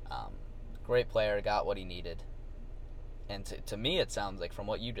 Great player, got what he needed. And to me, it sounds like from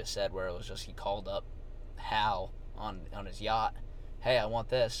what you just said, where it was just he called up Hal on his yacht. Hey, I want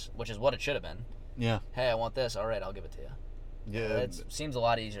this, which is what it should have been. Yeah. Hey, I want this. All right, I'll give it to you. Yeah. It seems a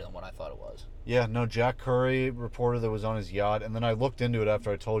lot easier than what I thought it was. Yeah, no, Jack Curry reported that was on his yacht, and then I looked into it after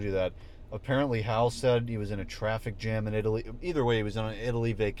I told you that. Apparently, Hal said he was in a traffic jam in Italy. Either way, he was on an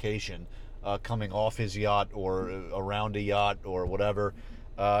Italy vacation, coming off his yacht or around a yacht or whatever.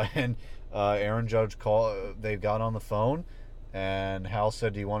 And Aaron Judge they got on the phone, and Hal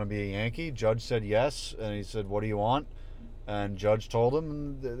said, do you want to be a Yankee? Judge said yes, and he said, what do you want? And Judge told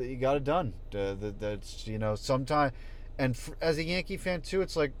him that you got it done. That's, sometime. And as a Yankee fan, too,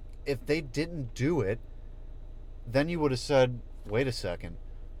 it's like, if they didn't do it, then you would have said, wait a second,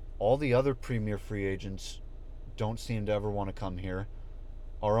 all the other premier free agents don't seem to ever want to come here.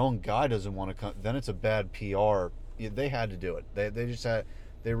 Our own guy doesn't want to come. Then it's a bad PR. They had to do it. They just had.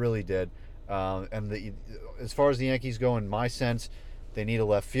 They really did. As far as the Yankees go, in my sense, they need a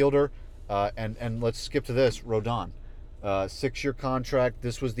left fielder. And let's skip to this, Rodon. 6-year contract.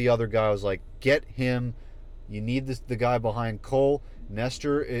 This was the other guy. I was like, get him. You need the guy behind Cole.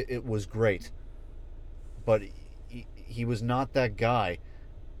 Nestor, it was great. But he was not that guy.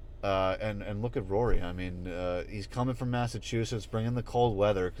 And look at Rory. I mean, he's coming from Massachusetts, bringing the cold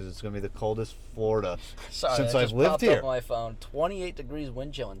weather because it's going to be the coldest Florida since I've lived here. Up on my phone, 28 degrees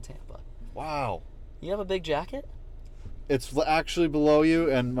wind chill in Tampa. Wow. You have a big jacket? It's actually below you,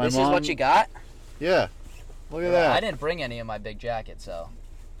 and my mom... This is what you got? Yeah. Look at that. I didn't bring any of my big jacket, so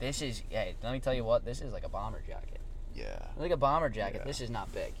this is... Hey, let me tell you what. This is like a bomber jacket. Yeah. Like a bomber jacket. Yeah. This is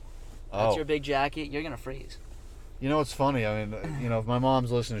not big. That's your big jacket. You're going to freeze. You know, it's funny. I mean, if my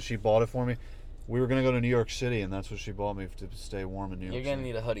mom's listening, she bought it for me. We were gonna go to New York City, and that's what she bought me to stay warm in New York You're City. gonna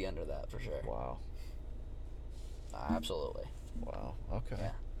need a hoodie under that for sure. Wow. Absolutely. Wow. Okay.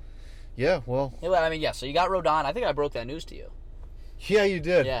 Yeah. Yeah. Well. Yeah, I mean, yeah. So you got Rodon. I think I broke that news to you. Yeah, you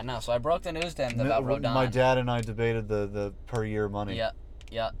did. Yeah. No. So I broke the news to him about Rodon. My dad and I debated the per year money. Yeah.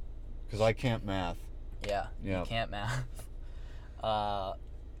 Yeah. Because I can't math. Yeah. Yeah. You can't math.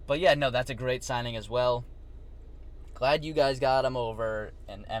 But yeah, no, that's a great signing as well. Glad you guys got him over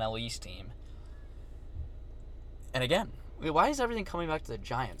an NL East team. And again, why is everything coming back to the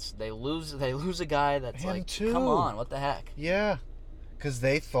Giants? They lose a guy that's Him like, too. come on, what the heck? Yeah. Because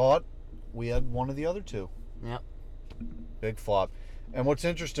they thought we had one of the other two. Yep. Big flop. And what's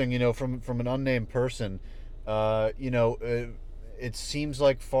interesting, from an unnamed person, it seems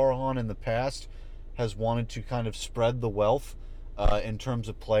like Farhan in the past has wanted to kind of spread the wealth in terms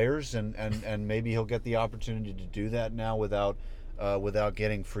of players, and maybe he'll get the opportunity to do that now without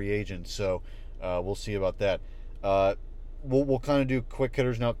getting free agents. So we'll see about that. We'll kind of do quick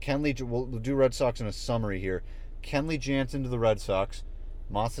hitters now. We'll do Red Sox in a summary here. Kenley Jansen to the Red Sox,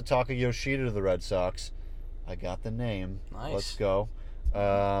 Masataka Yoshida to the Red Sox. I got the name. Nice. Let's go.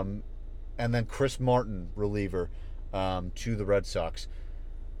 And then Chris Martin, reliever, to the Red Sox.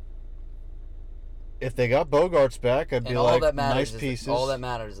 If they got Bogarts back, I'd be like, nice pieces. All that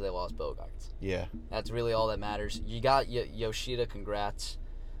matters is they lost Bogarts. Yeah. That's really all that matters. You got Yoshida, congrats.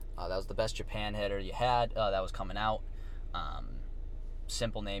 That was the best Japan hitter you had. That was coming out.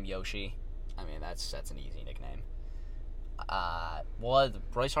 Simple name, Yoshi. I mean, that's an easy nickname.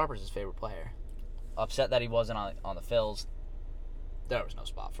 Bryce Harper's his favorite player. Upset that he wasn't on the Phils. There was no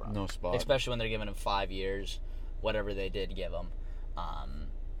spot for him. No spot. Especially when they're giving him 5 years, whatever they did give him.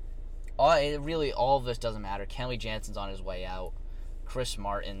 All of this doesn't matter. Kenley Jansen's on his way out. Chris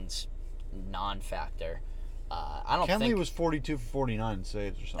Martin's non-factor. I don't think Kenley was 42 for 49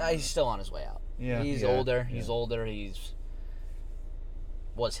 saves or something. he's still on his way out. Yeah, He's yeah, older. yeah. He's older.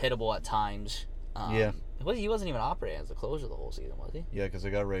 Was hittable at times. Yeah. He wasn't even operating as the closer the whole season, was he? Yeah, because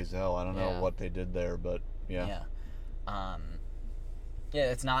they got Razel. I don't know Yeah. what they did there, but yeah. Yeah.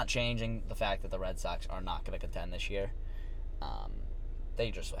 It's not changing the fact that the Red Sox are not going to contend this year. They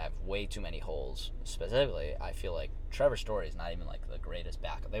just have way too many holes. Specifically, I feel like Trevor Story is not even like the greatest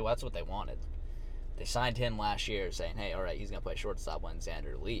backup. That's what they wanted. They signed him last year saying, hey, all right, he's going to play shortstop when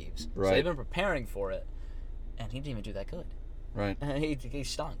Xander leaves. Right. So they've been preparing for it, and he didn't even do that good. Right. He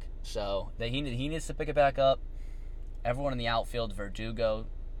stunk. So he needs to pick it back up. Everyone in the outfield, Verdugo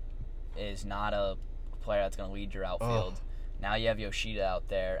is not a player that's going to lead your outfield. Oh. Now you have Yoshida out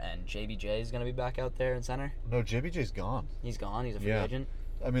there, and JBJ is going to be back out there in center. No, JBJ's gone. He's gone. He's a free Yeah. agent.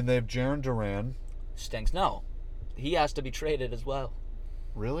 I mean, they have Jaron Duran. Stinks. No. He has to be traded as well.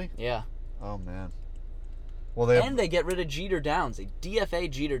 Really? Yeah. Oh, man. Well, they have And they get rid of Jeter Downs. They DFA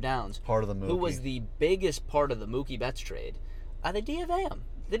Jeter Downs, part of the movie. who was the biggest part of the Mookie Betts trade. They DFA him.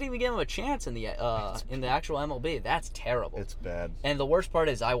 They didn't even give him a chance in the actual MLB. That's terrible. It's bad. And the worst part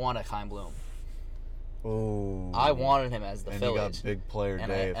is I wanted Chaim Bloom. Oh. I wanted him as the and Phillies. you got big player and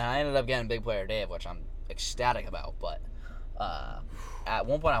Dave. I ended up getting big player Dave, which I'm ecstatic about. But at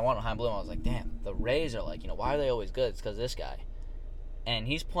one point I wanted Chaim Bloom. I was like, damn, the Rays are like, why are they always good? It's because this guy. And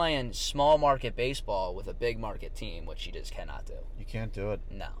he's playing small market baseball with a big market team, which he just cannot do. You can't do it.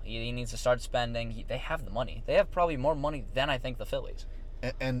 No, he needs to start spending. They have the money. They have probably more money than I think the Phillies.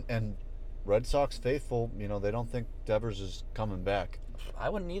 And Red Sox faithful, they don't think Devers is coming back. I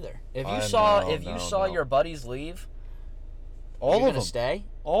wouldn't either. If you I saw know. your buddies leave, All you're of gonna them. stay.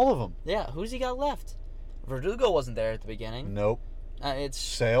 All of them. Yeah, who's he got left? Verdugo wasn't there at the beginning. Nope. It's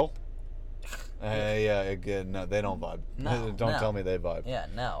Sale. Yeah, again, no, they don't vibe. No, Don't no. tell me they vibe. yeah,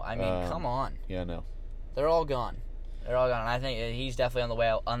 no. I mean, come on. Yeah, no. They're all gone. And I think he's definitely on the way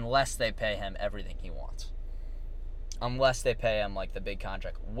out unless they pay him everything he wants. Unless they pay him like the big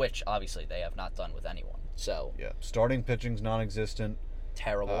contract, which obviously they have not done with anyone. So Yeah, starting pitching's non-existent.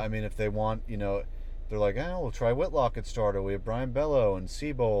 terrible. I mean, if they want, they're like, we'll try Whitlock at starter. We have Brian Bello and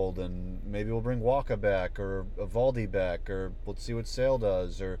Seabold, and maybe we'll bring Walker back or Evaldi back, or we'll see what Sale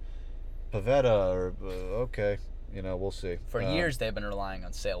does, or Pavetta, or okay, we'll see. For years they've been relying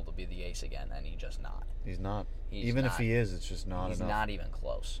on Sale to be the ace again, and he's just not. He's not. He's Even not. if he is, it's just not He's enough. not even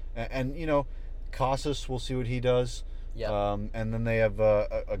close. And Casas, we'll see what he does. Yeah. And then they have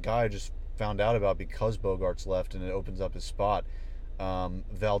a guy I just found out about because Bogarts left, and it opens up his spot.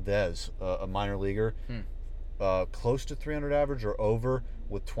 Valdez, a minor leaguer, close to 300 average or over,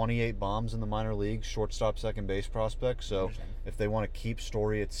 with 28 bombs in the minor leagues, shortstop, second base prospect. So Interesting. if they want to keep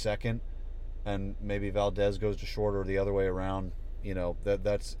Story at second, and maybe Valdez goes to short or the other way around,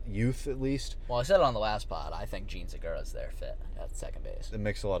 that's youth at least. Well, I said it on the last pod. I think Gene Segura's their fit at second base. It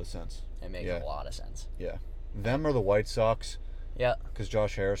makes a lot of sense. It makes a lot of sense. Yeah. Them or the White Sox. Yeah. Because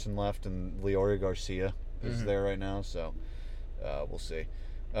Josh Harrison left and Leorio Garcia is there right now, so we'll see.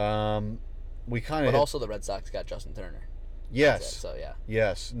 But also the Red Sox got Justin Turner. Yes. So yeah.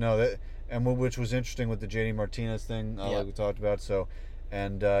 Yes. No. Which was interesting with the JD Martinez thing, like we talked about. So,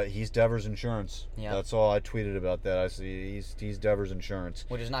 and he's Devers Insurance. Yeah. That's all I tweeted about that. I see he's Devers Insurance.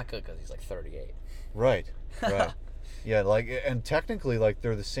 Which is not good because he's like 38. Right. Yeah. And technically,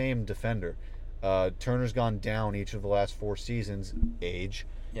 they're the same defender. Turner's gone down each of the last 4 seasons, age.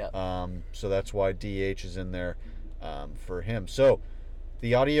 Yeah. So that's why DH is in there for him. So,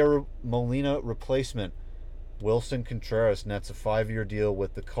 the Yadier Molina replacement, Wilson Contreras, nets a 5-year deal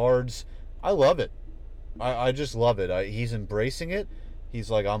with the Cards. I love it. I just love it. He's embracing it. He's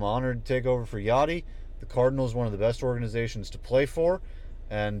like, I'm honored to take over for Yachty. The Cardinals, one of the best organizations to play for,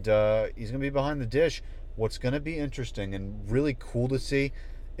 and he's going to be behind the dish. What's going to be interesting and really cool to see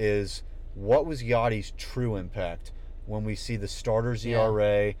is what was Yachty's true impact when we see the starters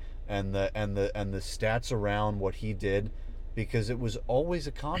ERA and the stats around what he did, because it was always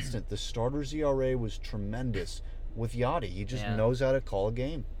a constant. The starters ERA was tremendous with Yachty. He just knows how to call a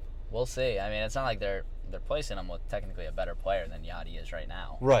game. We'll see. I mean, it's not like they're placing him with technically a better player than Yachty is right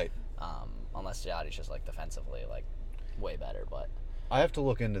now. Right. Unless Yachty's just defensively way better, but I have to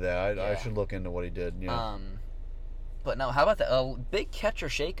look into that. I should look into what he did. Yeah. But no, how about the big catcher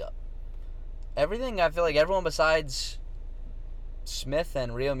shakeup? Everything, I feel like everyone besides Smith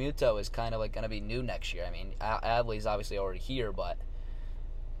and Rio Muto is kind of going to be new next year. I mean, Adley's obviously already here, but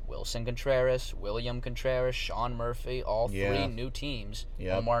Wilson Contreras, William Contreras, Sean Murphy, all 3 new teams.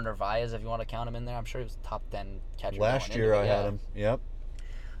 Yep. Omar Narvaez, if you want to count him in there. I'm sure he was the top 10 catcher. Last year I had him. Yep.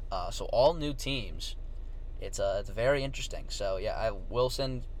 So all new teams. It's very interesting. So,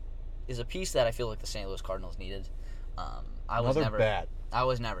 Wilson is a piece that I feel like the St. Louis Cardinals needed. I was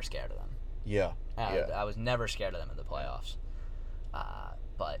never scared of them. Yeah. I was never scared of them in the playoffs.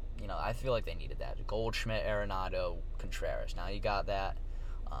 But, I feel like they needed that. Goldschmidt, Arenado, Contreras. Now you got that.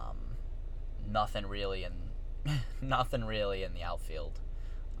 Nothing really in the outfield.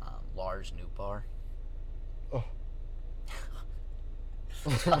 Lars Nootbaar. Oh.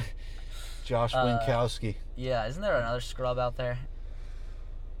 Josh Winkowski. Yeah, isn't there another scrub out there?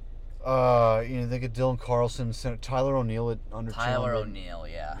 Think of Dylan Carlson, Tyler O'Neill at under 200. Tyler O'Neill,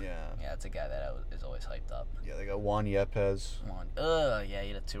 yeah. Yeah, it's a guy that is always hyped up. Yeah, they got Juan Yepes. He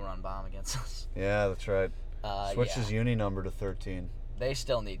had a 2-run bomb against us. Yeah, that's right. Switched his uni number to 13. They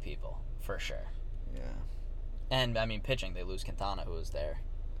still need people, for sure. Yeah. And, I mean, pitching, they lose Quintana, who was their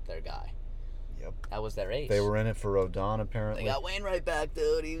guy. Yep. That was their ace. They were in it for Rodon, apparently. They got Wainwright back,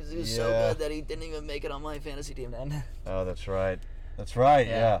 dude. He was so good that he didn't even make it on my fantasy team then. Oh, that's right. That's right,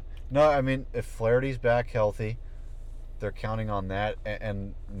 yeah. No, I mean, if Flaherty's back healthy, they're counting on that,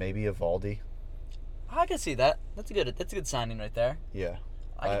 and maybe Evaldi. I can see that. That's a good signing right there. Yeah.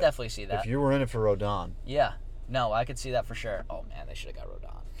 I could definitely see that. If you were in it for Rodon. Yeah. No, I could see that for sure. Oh, man, they should have got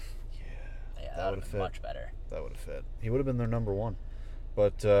Rodon. Yeah. That would have fit. Much better. That would have fit. He would have been their number 1.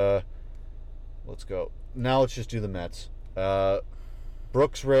 But, let's go. Now let's just do the Mets.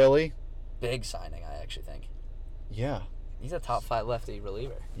 Brooks Raley. Big signing, I actually think. Yeah. He's a top 5 lefty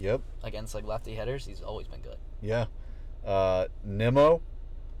reliever. Yep. Against lefty hitters, he's always been good. Yeah. Nimmo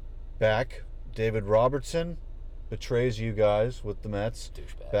back. David Robertson betrays you guys with the Mets.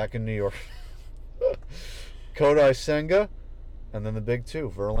 Douchebag. Back in New York. Kodai Senga. And then the big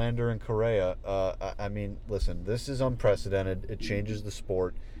 2, Verlander and Correa. I mean, listen, this is unprecedented. It changes the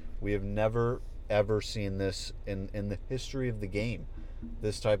sport. We have never, ever seen this in the history of the game.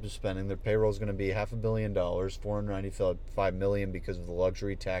 This type of spending. Their payroll is going to be $500 million, $495 million because of the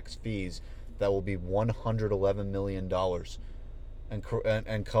luxury tax fees. That will be $111 million.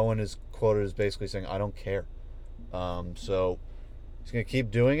 And Cohen is quoted as basically saying, "I don't care." So he's going to keep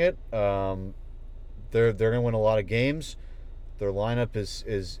doing it. They're going to win a lot of games. Their lineup is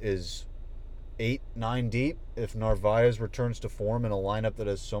 8-9 deep. If Narvaez returns to form in a lineup that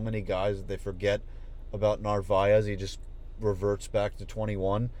has so many guys that they forget about Narvaez, he just reverts back to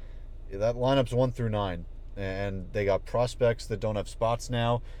 21. That lineup's 1 through 9, and they got prospects that don't have spots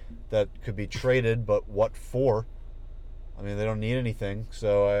now that could be traded, but what for? I mean, they don't need anything,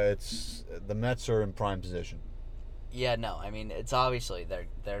 so it's the Mets are in prime position. Yeah, no, I mean, it's obviously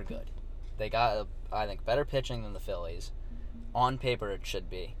they're good. They got, I think, better pitching than the Phillies. On paper, it should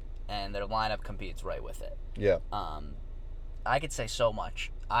be, and their lineup competes right with it. Yeah. I could say so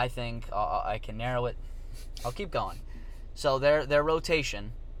much. I think I can narrow it. I'll keep going. So their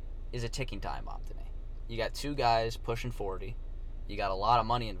rotation is a ticking time bomb to me. You got 2 guys pushing 40, You got a lot of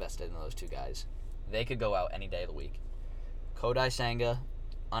money invested in those two guys. They could go out any day of the week. Kodai Senga,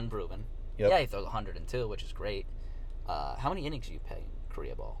 unproven. Yep. Yeah, he throws 102, which is great. How many innings do you play in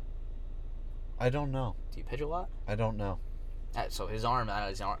Korea ball? I don't know. Do you pitch a lot? I don't know. So his arm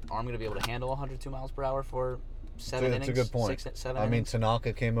going to be able to handle 102 miles per hour for 7 innings? It's a good point. 7 I mean, innings?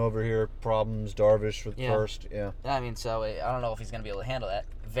 Tanaka came over here, problems. Darvish for the first. Yeah. I mean, so I don't know if he's going to be able to handle that.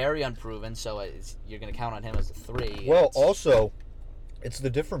 Very unproven, so you're going to count on him as a 3. Well, also, it's the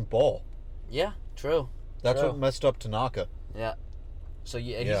different ball. Yeah, true. That's True. what messed up Tanaka. Yeah. So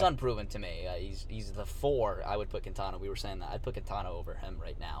he's unproven to me. He's the 4. I would put Quintana. We were saying that. I'd put Quintana over him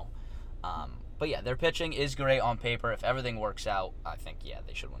right now. But yeah, their pitching is great on paper. If everything works out, I think,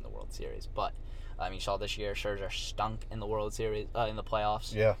 they should win the World Series. But, you saw this year, Scherzer stunk in the World Series, in the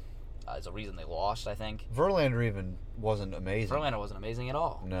playoffs. Yeah. There's a reason they lost, I think. Verlander even wasn't amazing. Verlander wasn't amazing at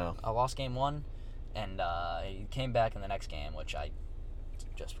all. No. I lost game 1, and he came back in the next game, which I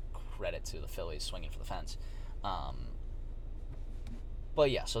just credit to the Phillies swinging for the fence. But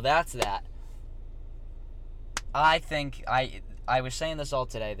yeah, so that's that. I think I was saying this all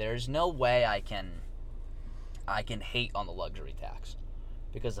today. There's no way I can hate on the luxury tax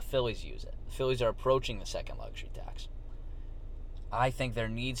because the Phillies use it. The Phillies are approaching the second luxury tax. I think there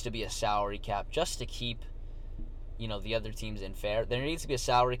needs to be a salary cap just to keep, the other teams in fair. There needs to be a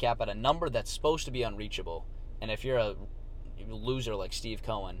salary cap at a number that's supposed to be unreachable. And if you're a loser like Steve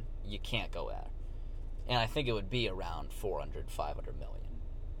Cohen, you can't go at. And I think it would be around 400, 500 million.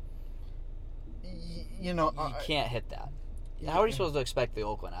 You can't hit that. How are you supposed to expect the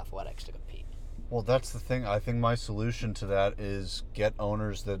Oakland Athletics to compete? Well, that's the thing. I think my solution to that is get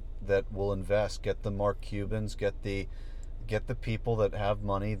owners that will invest. Get the Mark Cubans. Get the people that have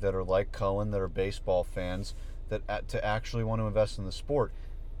money that are like Cohen, that are baseball fans, that to actually want to invest in the sport.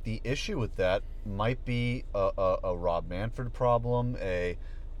 The issue with that might be a Rob Manfred problem.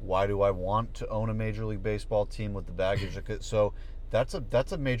 Why do I want to own a Major League Baseball team with the baggage? So that's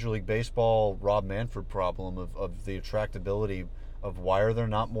a Major League Baseball Rob Manfred problem of the attractability of why are there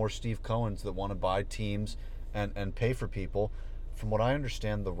not more Steve Cohens that want to buy teams and pay for people. From what I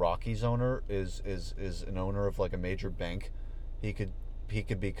understand, the Rockies owner is an owner of like a major bank. He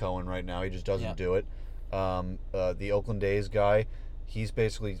could be Cohen right now. He just doesn't do it. The Oakland A's guy, he's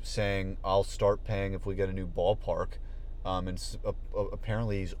basically saying I'll start paying if we get a new ballpark. And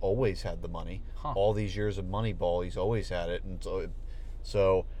apparently he's always had the money. Huh. All these years of Moneyball, he's always had it. And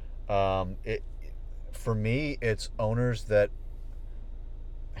so for me, it's owners that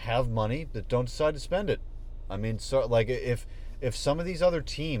have money that don't decide to spend it. I mean, so like if some of these other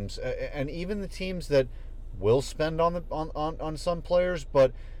teams, and even the teams that will spend on some players,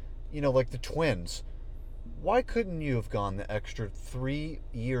 but like the Twins, why couldn't you have gone the extra 3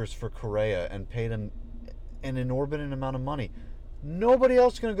 years for Correa and paid him an inordinate amount of money? Nobody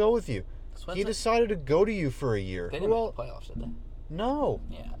else is going to go with you. He decided to go to you for a year. They didn't make the playoffs, did they? No.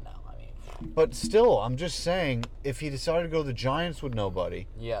 Yeah, no. I mean, but still, I'm just saying, if he decided to go to the Giants with nobody,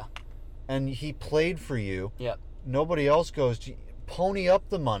 yeah, and he played for you, yep, nobody else goes to pony up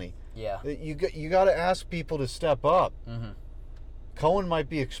the money. Yeah, you got to ask people to step up. Mm-hmm. Cohen might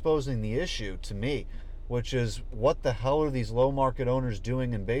be exposing the issue to me, which is what the hell are these low market owners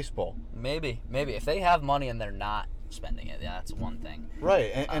doing in baseball? Maybe if they have money and they're not spending it, that's one thing.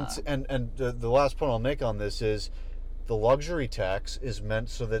 Right, and the last point I'll make on this is the luxury tax is meant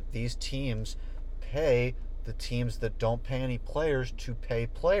so that these teams pay the teams that don't pay any players to pay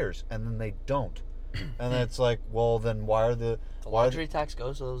players, and then they don't. And it's like, well, then why are the luxury tax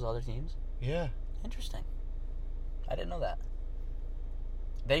goes to those other teams? Yeah. Interesting. I didn't know that.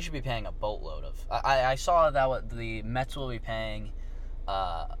 They should be paying a boatload of. I saw that what the Mets will be paying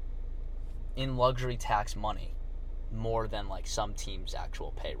in luxury tax money more than like some teams'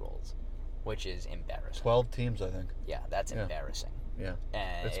 actual payrolls, which is embarrassing. 12 teams, I think. Yeah, that's embarrassing. Yeah.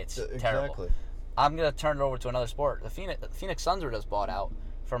 And it's terrible. Exactly. I'm going to turn it over to another sport. The Phoenix Suns were just bought out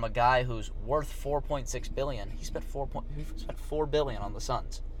from a guy who's worth $4.6 billion. He spent $4 billion on the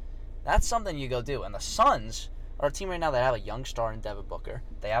Suns. That's something you go do. And the Suns are a team right now that have a young star in Devin Booker.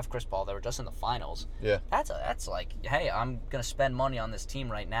 They have Chris Paul. They were just in the finals. Yeah. That's like, hey, I'm going to spend money on this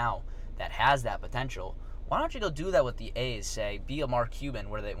team right now that has that potential. Why don't you go do that with the A's, say, be a Mark Cuban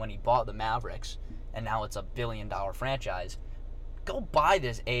when he bought the Mavericks, and now it's a $1 billion franchise. Go buy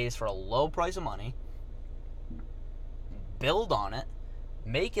this A's for a low price of money, build on it,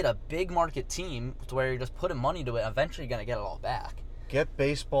 make it a big market team to where you're just putting money to it. Eventually, you're going to get it all back. Get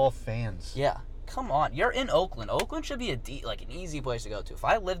baseball fans. Yeah. Come on. You're in Oakland. Oakland should be an easy place to go to. If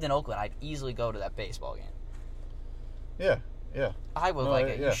I lived in Oakland, I'd easily go to that baseball game. Yeah, yeah. I would No,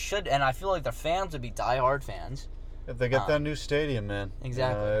 it. yeah. You should, and I feel like the fans would be diehard fans. If they get that new stadium, man.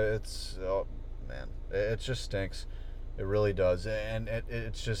 Exactly. It just stinks. It really does. And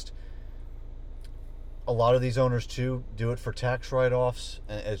it's just, a lot of these owners, too, do it for tax write-offs,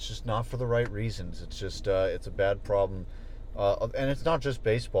 and it's just not for the right reasons. It's just, it's a bad problem. And it's not just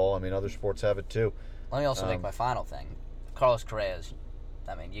baseball. I mean, other sports have it, too. Let me also make my final thing. Carlos Correa's,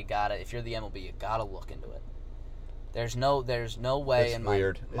 I mean, you gotta, if you're the MLB, you gotta look into it. There's no way It's in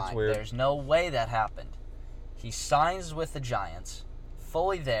weird. my mind. It's weird. There's no way that happened. He signs with the Giants,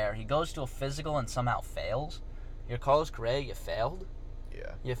 fully there. He goes to a physical and somehow fails. You're Carlos Correa. You failed.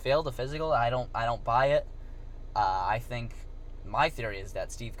 Yeah. You failed a physical. I don't buy it. I think my theory is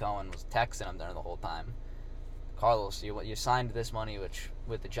that Steve Cohen was texting him there the whole time. Carlos, you signed this money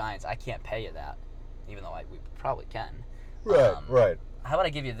with the Giants. I can't pay you that, even though we probably can. Right. How about I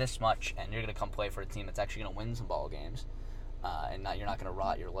give you this much, and you're going to come play for a team that's actually going to win some ball games, and you're not going to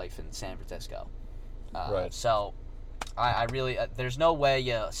rot your life in San Francisco. Right. So, I really there's no way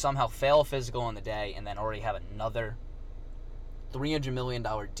you somehow fail a physical in the day and then already have another $300 million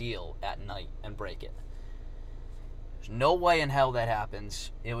deal at night and break it. There's no way in hell that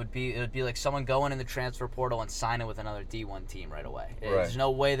happens. It would be like someone going in the transfer portal and signing with another D1 team right away. Right. There's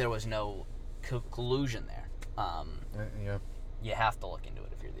no way there was no collusion there. Yeah. You have to look into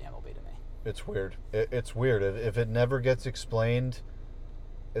it if you're the MLB to me. It's weird. It's weird. If it never gets explained,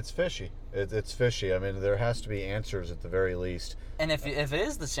 it's fishy. It's fishy. I mean, there has to be answers at the very least. And if it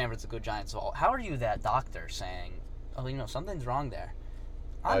is the San Francisco Giants' fault, how are you that doctor saying, oh, something's wrong there?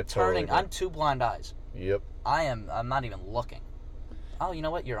 I'm two blind eyes. Yep. I'm not even looking. Oh, you know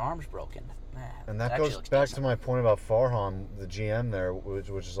what? Your arm's broken. And that goes back to my point about Farhan, the GM there,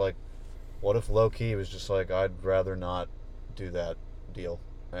 which is like, what if low-key was just like, I'd rather not do that deal,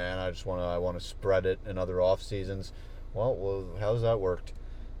 and I want to spread it in other off seasons. Well, how's that worked?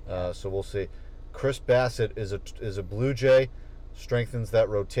 So we'll see. Chris Bassett is a Blue Jay, strengthens that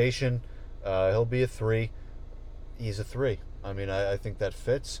rotation. He'll be a 3. He's a 3. I mean, I think that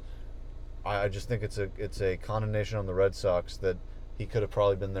fits. I just think it's a condemnation on the Red Sox that he could have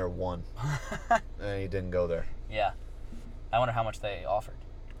probably been there 1, and he didn't go there. Yeah, I wonder how much they offered.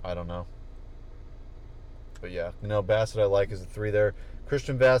 I don't know. But yeah, Bassett I like as a 3 there.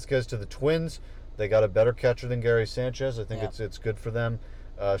 Christian Vasquez to the Twins. They got a better catcher than Gary Sanchez. I think it's good for them.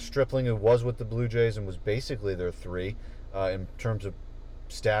 Stripling, who was with the Blue Jays and was basically their 3 in terms of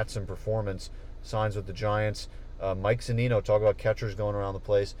stats and performance, signs with the Giants. Mike Zunino, talk about catchers going around the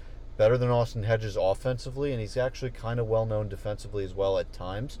place. Better than Austin Hedges offensively, and he's actually kind of well-known defensively as well at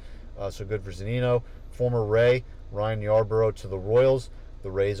times. So good for Zunino. Former Ray, Ryan Yarborough to the Royals. The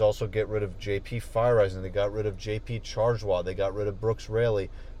Rays also get rid of J.P. Fireisen. They got rid of J.P. Chargewa. They got rid of Brooks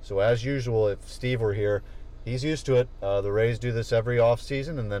Raley. So as usual, if Steve were here, he's used to it. The Rays do this every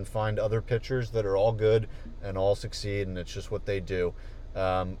offseason and then find other pitchers that are all good and all succeed, and it's just what they do.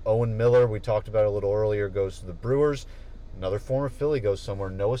 Owen Miller, we talked about a little earlier, goes to the Brewers. Another former Philly goes somewhere.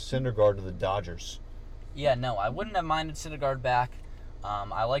 Noah Syndergaard to the Dodgers. Yeah, no, I wouldn't have minded Syndergaard back.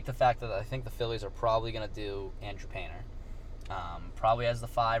 I like the fact that I think the Phillies are probably going to do Andrew Painter. Probably as the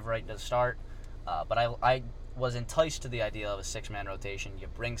 5 right to start. But I was enticed to the idea of a 6-man rotation. You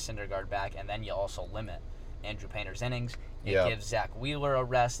bring Syndergaard back, and then you also limit Andrew Painter's innings. It gives Zach Wheeler a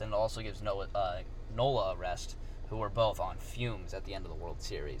rest, and it also gives Nola a rest, who were both on fumes at the end of the World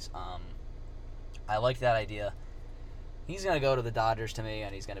Series. I like that idea. He's going to go to the Dodgers to me,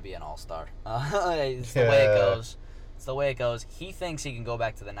 and he's going to be an all-star. It's the way it goes. It's the way it goes. He thinks he can go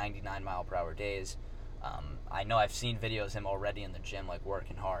back to the 99-mile-per-hour days. I know I've seen videos of him already in the gym, like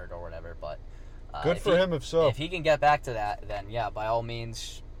working hard or whatever, but good for him if so. If he can get back to that, then yeah, by all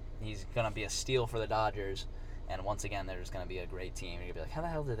means, he's going to be a steal for the Dodgers. And once again, there's going to be a great team. You're going to be like, how the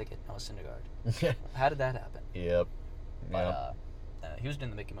hell did they get Noah Syndergaard? How did that happen? Yep. But he was doing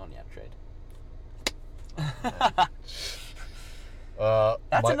the Mickey Moniak trade.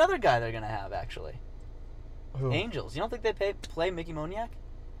 That's another guy they're going to have, actually. Who? Angels. You don't think they play Mickey Moniak?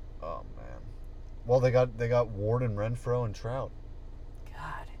 Oh, man. Well, they got Ward and Renfroe and Trout.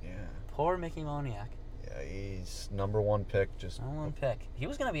 God. Yeah. Poor Mickey Moniak. Yeah, he's number 1 pick. Number 1 pick. He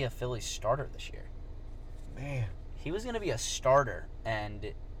was going to be a Phillies starter this year. Man. He was going to be a starter,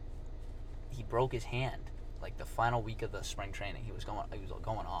 and he broke his hand. Like the final week of the spring training, he was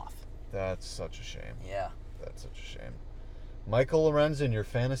going off. That's such a shame. Yeah. That's such a shame. Michael Lorenzen, your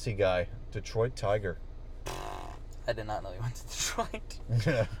fantasy guy, Detroit Tiger. I did not know he went to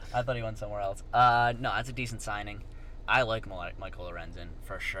Detroit. I thought he went somewhere else. No, that's a decent signing. I like Michael Lorenzen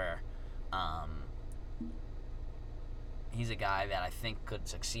for sure. He's a guy that I think could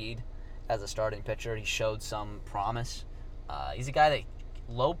succeed as a starting pitcher. He showed some promise. He's a guy that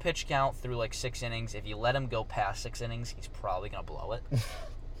low pitch count through like 6 innings. If you let him go past 6 innings, he's probably gonna blow it.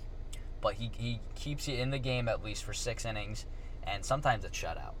 But he keeps you in the game at least for 6 innings, and sometimes it's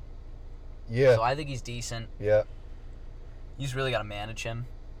shutout. Yeah. So I think he's decent. Yeah. You just really got to manage him.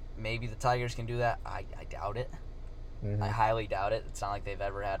 Maybe the Tigers can do that. I doubt it. Mm-hmm. I highly doubt it. It's not like they've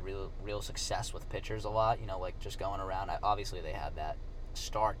ever had real success with pitchers a lot. You know, like just going around. Obviously, they had that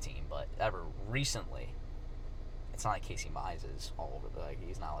star team, but ever recently, it's not like Casey Mize is all over. Like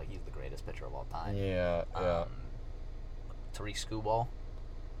he's not like he's the greatest pitcher of all time. Yeah. Tariq Skubal.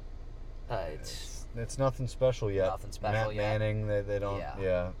 It's nothing special yet. Nothing special Matt yet. Manning, they don't.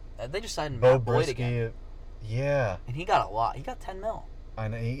 Yeah. They just signed Bo Matt Boyd again. Brisky. Yeah. And he got a lot. He got $10 million. I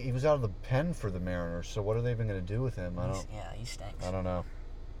know he was out of the pen for the Mariners. So what are they even going to do with him? He stinks. I don't know.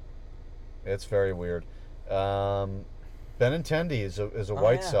 It's very weird. Benintendi is a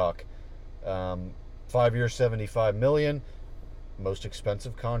White Sox. 5 years, $75 million. Most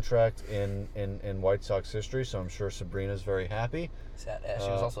expensive contract in White Sox history. So I'm sure Sabrina's very happy. She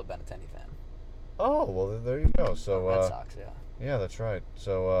was also a Benintendi fan. Oh well, there you go. So Red Sox, yeah. Yeah, that's right.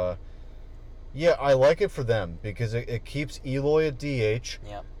 So yeah, I like it for them because it keeps Eloy at DH,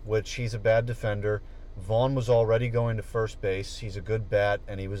 which he's a bad defender. Vaughn was already going to first base. He's a good bat,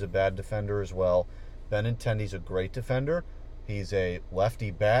 and he was a bad defender as well. Benintendi's a great defender. He's a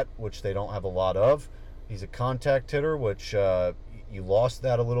lefty bat, which they don't have a lot of. He's a contact hitter, which you lost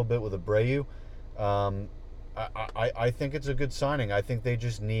that a little bit with Abreu. I think it's a good signing. I think they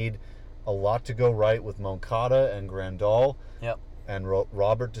just need a lot to go right with Moncada and Grandal. Yep. And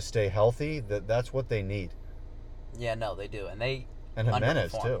Robert to stay healthy. That's what they need. Yeah, no, they do, and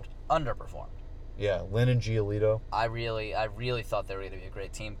Jimenez too. Underperformed. Yeah, Lynn and Giolito. I really thought they were going to be a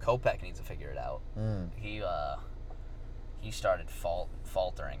great team. Kopech needs to figure it out. He started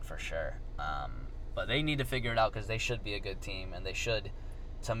faltering for sure. But they need to figure it out because they should be a good team, and they should,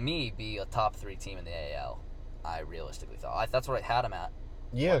 to me, be a top 3 team in the AL. I realistically thought that's what I had them at.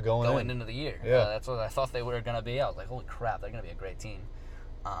 Yeah, going into the year. Yeah, that's what I thought they were going to be. I was like, holy crap, they're going to be a great team.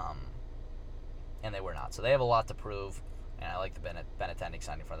 And they were not. So they have a lot to prove, and I like the Benintendi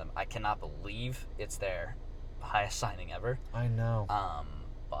signing for them. I cannot believe it's their highest signing ever. I know.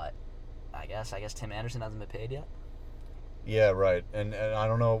 But I guess Tim Anderson hasn't been paid yet. Yeah, right. And I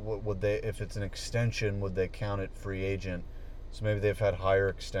don't know would they, if it's an extension, would they count it free agent? So maybe they've had higher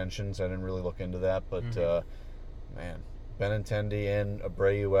extensions. I didn't really look into that, but man, Benintendi in,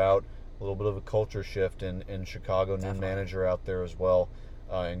 Abreu out, a little bit of a culture shift in Chicago. Definitely. New manager out there as well,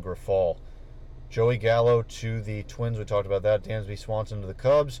 in Grifol. Joey Gallo to the Twins. We talked about that. Dansby Swanson to the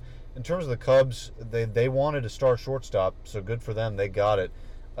Cubs. In terms of the Cubs, they wanted a star shortstop, so good for them. They got it.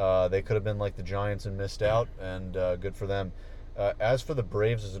 They could have been like the Giants and missed out, and good for them. As for the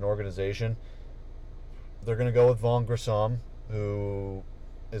Braves as an organization, they're going to go with Vaughn Grissom, who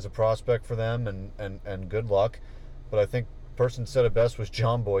is a prospect for them, and good luck. But I think the person said it best was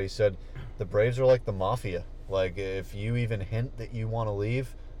John Boy. He said, the Braves are like the mafia. Like, if you even hint that you want to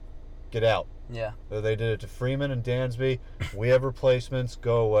leave, get out. Yeah. They did it to Freeman and Dansby. We have replacements.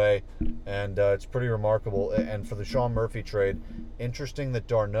 Go away. And it's pretty remarkable. And for the Sean Murphy trade, interesting that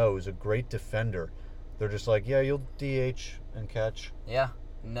d'Arnaud is a great defender. They're just like, yeah, you'll DH and catch. Yeah.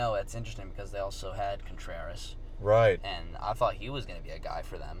 No, it's interesting because they also had Contreras. Right. And I thought he was going to be a guy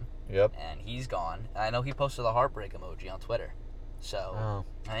for them. Yep. And he's gone. And I know he posted a heartbreak emoji on Twitter. So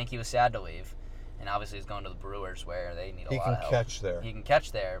I think he was sad to leave. And obviously he's going to the Brewers where they need a lot of help. He can catch there. He can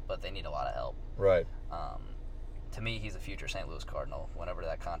catch there, but they need a lot of help. Right. To me, he's a future St. Louis Cardinal. Whenever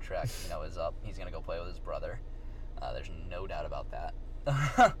that contract, is up, he's going to go play with his brother. There's no doubt about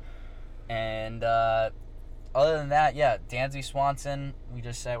that. And other than that, yeah, Dansby Swanson,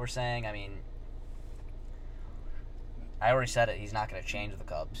 we're saying, I mean, I already said it, he's not going to change the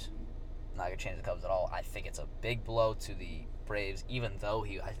Cubs. Not going to change the Cubs at all. I think it's a big blow to the Braves, even though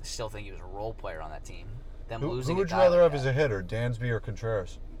I still think he was a role player on that team. Who would you rather have as a hitter, Dansby or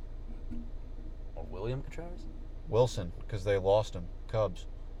Contreras? Or William Contreras? Wilson, because they lost him. Cubs.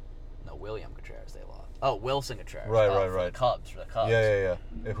 No, William Contreras they lost. Oh, Wilson Contreras. Right. For the Cubs. Yeah.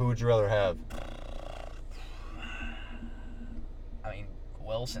 Who would you rather have? I mean,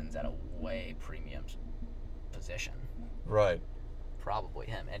 Wilson's at a way premium position. Right. Probably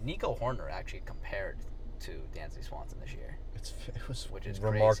him. And Nico Horner actually compared to Dansby Swanson this year. It was which is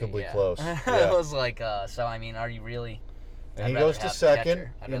remarkably crazy, close. Yeah. It was like, so I mean, are you really? And he goes to second.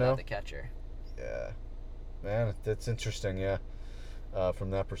 I'd rather have the catcher. Yeah. Man, that's interesting, yeah.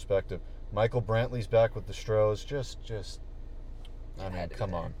 From that perspective. Michael Brantley's back with the Stros. I mean,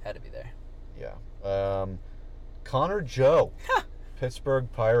 come on. Had to be there. Yeah. Connor Joe. Pittsburgh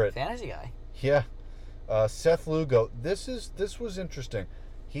Pirate. Fantasy guy. Yeah. Seth Lugo. This was interesting.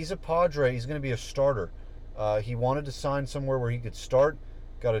 He's a Padre. He's going to be a starter. He wanted to sign somewhere where he could start.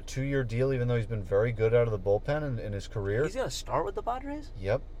 Got a 2-year deal, even though he's been very good out of the bullpen in his career. He's going to start with the Padres?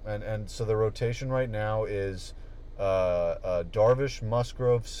 Yep. And so the rotation right now is Darvish,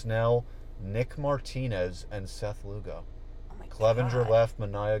 Musgrove, Snell, Nick Martinez, and Seth Lugo. Oh my Clevenger God. left,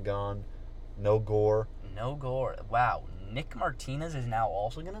 Mania gone, no Gore. No Gore. Wow. Nick Martinez is now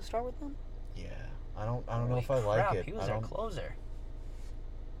also going to start with them? Yeah. I don't know Holy if I crap, like it. He was their closer.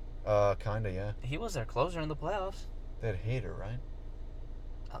 Kinda, yeah. He was their closer in the playoffs. They had Hader, right?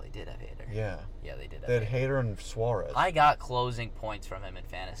 Oh, they did have Hader. Yeah. Yeah, they did have They had Hader. Hader and Suarez. I got closing points from him in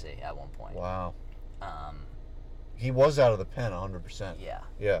fantasy at one point. Wow. Um, He was out of the pen 100%. yeah.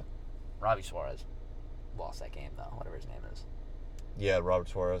 Yeah. Robbie Suarez lost that game, though, whatever his name is. Yeah, Robert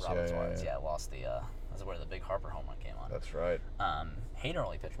Suarez. Robert yeah, Suarez, yeah. lost the, that's where the big Harper home run came on. That's right. Hader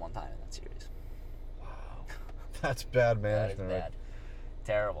only pitched one time in that series. Wow. That's bad That is management. bad.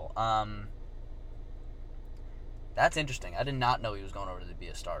 Terrible. That's interesting. I did not know he was going over to be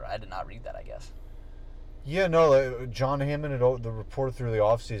a starter. I did not read that, I guess. Yeah, no, John Hammond, the report through the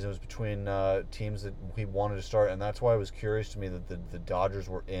offseason was between teams that he wanted to start, and that's why it was curious to me that the Dodgers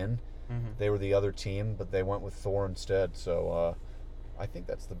were in. Mm-hmm. They were the other team, but they went with Thor instead, so I think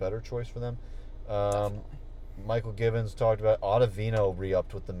that's the better choice for them. Definitely. Michael Givens talked about Ottavino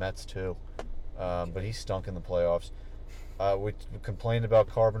re-upped with the Mets too, but he stunk in the playoffs. We complained about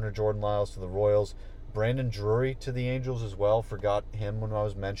Carpenter, Jordan Lyles to the Royals, Brandon Drury to the Angels as well. Forgot him when I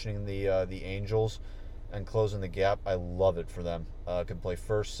was mentioning the Angels and closing the gap. I love it for them. Can play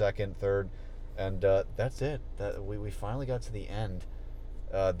first, second, third, and that's it. That we finally got to the end.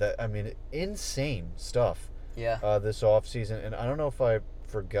 Insane stuff. Yeah. This offseason, and I don't know if I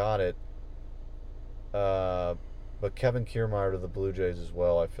forgot it. But Kevin Kiermaier to the Blue Jays as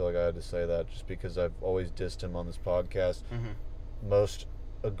well. I feel like I had to say that just because I've always dissed him on this podcast. Mm-hmm. Most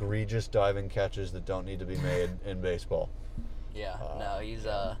egregious diving catches that don't need to be made in baseball. Yeah. No, he's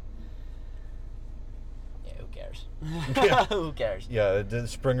yeah. Who cares? Yeah. Who cares? Yeah,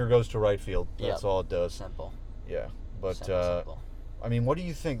 Springer goes to right field. That's Yep. all it does. Simple. Yeah, but Simple. I mean, what do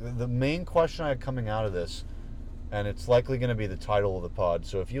you think? The main question I had coming out of this, and it's likely going to be the title of the pod.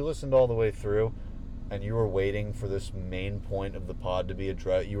 So if you listened all the way through, and you were waiting for this main point of the pod to be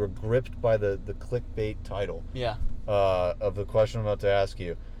addressed, you were gripped by the clickbait title Yeah. of the question I'm about to ask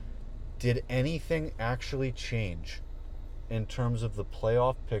you. Did anything actually change in terms of the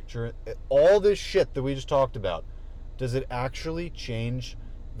playoff picture? All this shit that we just talked about, does it actually change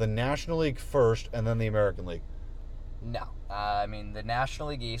the National League first and then the American League? No. I mean, the National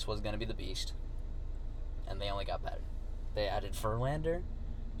League East was going to be the beast, and they only got better. They added Verlander,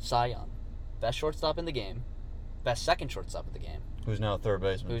 Cy Young, best shortstop in the game, best second shortstop in the game, Who's now third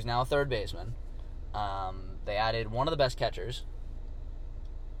baseman? who's now a third baseman. They added one of the best catchers.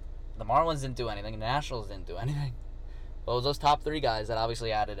 The Marlins didn't do anything. The Nationals didn't do anything. But it was those top three guys that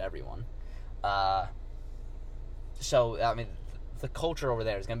obviously added everyone. So, I mean, the culture over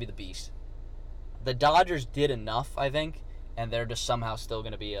there is going to be the beast. The Dodgers did enough, I think, and they're just somehow still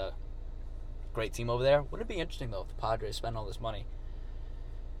going to be a great team over there. Wouldn't it be interesting, though, if the Padres spend all this money?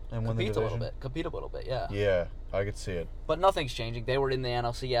 And win the Compete division? a little bit, yeah. Yeah, I could see it. But nothing's changing. They were in the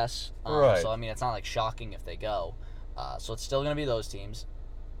NLCS. Right. So, I mean, it's not like shocking if they go. So it's still going to be those teams.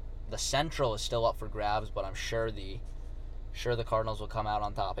 The Central is still up for grabs, but I'm sure the Cardinals will come out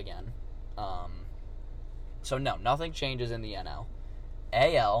on top again. So, no, nothing changes in the NL.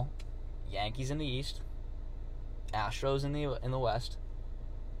 AL, Yankees in the East, Astros in the West.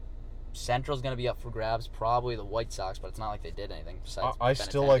 Central's going to be up for grabs, probably the White Sox, but it's not like they did anything besides I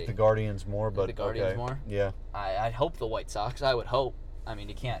still like the Guardians more, but the Guardians okay. more? Yeah. I'd hope the White Sox. I would hope. I mean,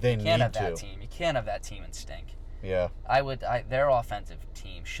 you can't have that team. You can't have that team and stink. Yeah. Their offensive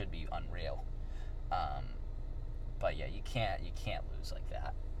team should be unreal. But yeah, you can't lose like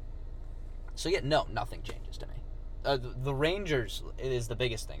that. So yeah, no, nothing changes to me. The Rangers is the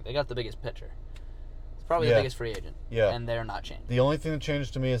biggest thing. They got the biggest pitcher. It's probably the biggest free agent. Yeah. And they're not changing. The only thing that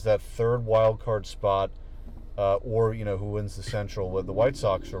changes to me is that third wild card spot, or who wins the Central. With the White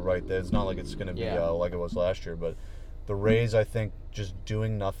Sox are right there. It's not like it's going to be like it was last year, but the Rays, I think, just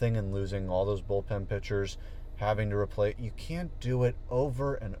doing nothing and losing all those bullpen pitchers, having to replace. You can't do it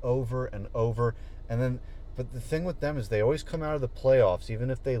over and over and over, and then. But the thing with them is they always come out of the playoffs, even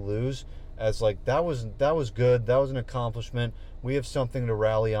if they lose, as like that was good, that was an accomplishment. We have something to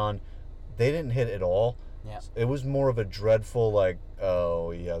rally on. They didn't hit at all. Yeah. It was more of a dreadful like,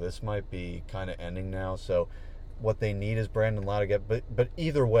 oh yeah, this might be kind of ending now. So what they need is Brandon Lau to get. But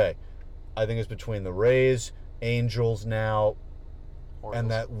either way, I think it's between the Rays, Angels now, Orioles. and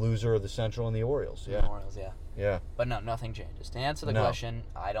that loser of the Central and the Orioles. Yeah. The Orioles, yeah. Yeah. But no, nothing changes. To answer the No. question,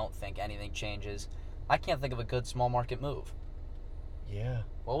 I don't think anything changes. I can't think of a good small market move. Yeah.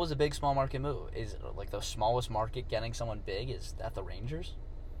 What was a big small market move? Is like the smallest market getting someone big? Is that the Rangers?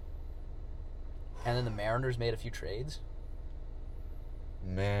 And then the Mariners made a few trades.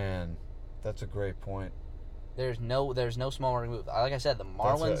 Man, that's a great point. There's no small market move. Like I said, the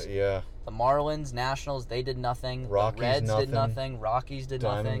Marlins, the Marlins, Nationals, they did nothing. Rockies, the Reds nothing. did nothing. Rockies did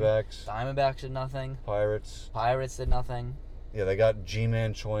nothing. Diamondbacks did nothing. Pirates did nothing. Yeah, they got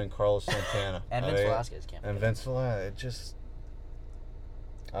G-Man Choi and Carlos Santana. And Vince Velasquez can't. And Vince Velasquez, it just,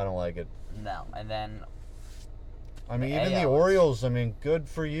 I don't like it. No, and then. I mean, even the Orioles. I mean, good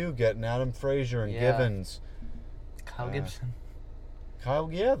for you getting Adam Frazier and Givens. Kyle Gibson.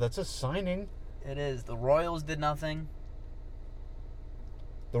 Yeah, that's a signing. It is. The Royals did nothing.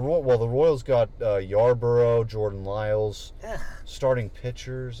 The Royals got Yarborough, Jordan Lyles, Ugh. starting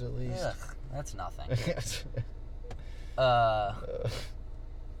pitchers at least. Ugh, that's nothing.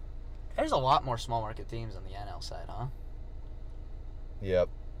 There's a lot more small market teams on the NL side, huh? Yep.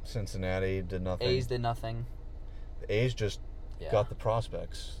 Cincinnati did nothing. A's did nothing. The A's just got the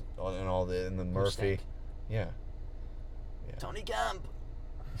prospects and the Murphy. Yeah. Tony Kemp.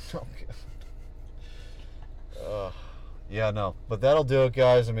 Yeah, no, but that'll do it,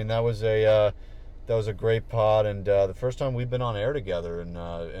 guys. I mean, that was a great pod, and the first time we've been on air together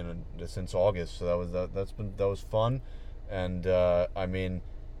since August. So that was fun, and I mean,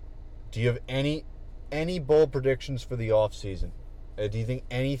 do you have any bold predictions for the off season? Do you think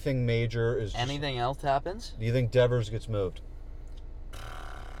anything major is? Anything else happens? Do you think Devers gets moved?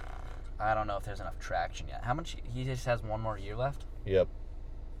 I don't know if there's enough traction yet. How much? He just has one more year left? Yep.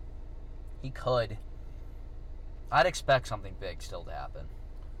 He could. I'd expect something big still to happen.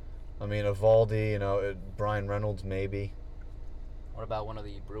 I mean, Evaldi, Brian Reynolds maybe. What about one of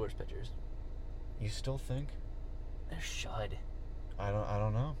the Brewers pitchers? You still think? They should. I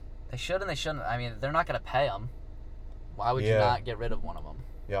don't know. They should and they shouldn't. I mean, they're not going to pay them. Why would you not get rid of one of them?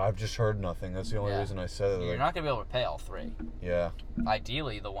 Yeah, I've just heard nothing. That's the only reason I said it. You're not going to be able to pay all three. Yeah.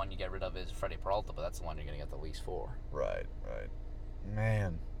 Ideally, the one you get rid of is Freddie Peralta, but that's the one you're going to get the least for. Right.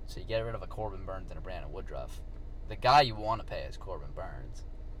 Man. So you get rid of a Corbin Burns and a Brandon Woodruff. The guy you want to pay is Corbin Burns.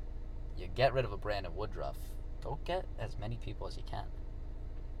 You get rid of a Brandon Woodruff. Go get as many people as you can.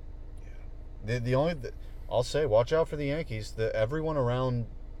 Yeah. I'll say, watch out for the Yankees. Everyone around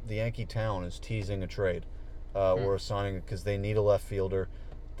the Yankee town is teasing a trade or a signing because they need a left fielder.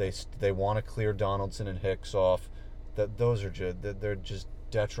 They want to clear Donaldson and Hicks off. They're just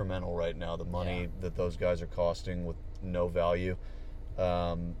detrimental right now. The money that those guys are costing with no value.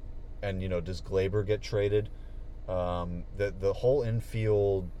 And does Glaber get traded? The whole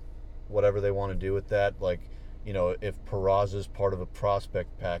infield, whatever they want to do with that, if Peraza's part of a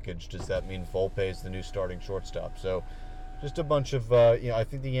prospect package, does that mean Volpe is the new starting shortstop? So, just a bunch of I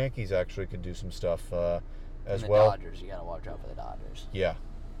think the Yankees actually could do some stuff as well. Dodgers, you gotta watch out for the Dodgers.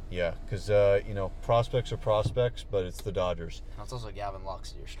 Yeah, because prospects are prospects, but it's the Dodgers. And it's also Gavin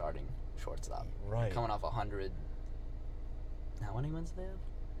Lux, your starting shortstop. Right. You're coming off 100. How many wins do they have?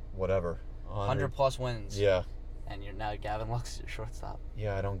 Whatever. 100 plus wins. Yeah. And you're now Gavin Lux is your shortstop.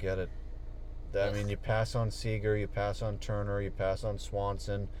 Yeah, I don't get it. I mean, you pass on Seager, you pass on Turner, you pass on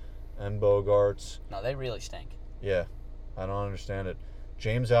Swanson and Bogarts. No, they really stink. Yeah, I don't understand it.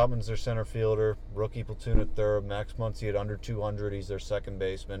 James Outman's their center fielder, rookie platoon at third, Max Muncy at under 200, he's their second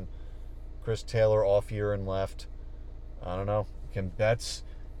baseman. Chris Taylor off year and left. I don't know. Can Betts,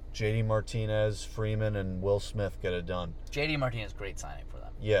 JD Martinez, Freeman, and Will Smith get it done? JD Martinez, great signing for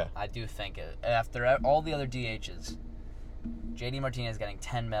them. Yeah. I do think after all the other DHs, JD Martinez getting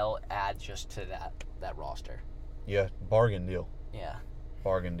 10 mil adds just to that roster. Yeah, bargain deal. Yeah.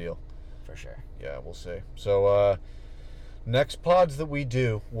 Bargain deal. For sure. Yeah, we'll see. So, next pods that we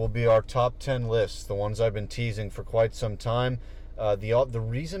do will be our top 10 lists, the ones I've been teasing for quite some time. The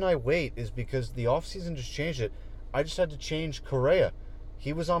reason I wait is because the offseason just changed it. I just had to change Correa.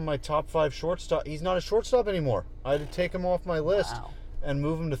 He was on my top 5 shortstop. He's not a shortstop anymore. I had to take him off my list and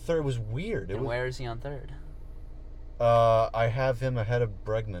move him to third. It was weird. Where is he on third? I have him ahead of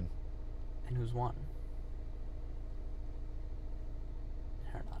Bregman. And who's one?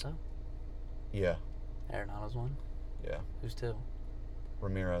 Arenado? Yeah. Arenado's one? Yeah. Who's two?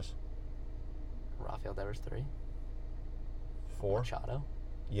 Ramirez. Rafael Devers 3? 4. Machado?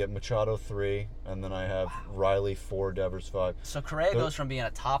 Yeah, Machado 3, and then I have Riley 4, Devers 5. So Correa goes from being a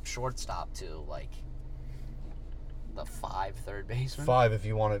top shortstop to the 5 third baseman. 5 if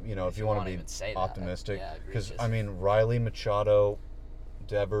you want to, if you want to be optimistic. Because I mean, Riley, Machado,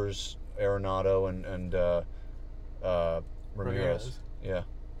 Devers, Arenado, and Ramirez. Yeah.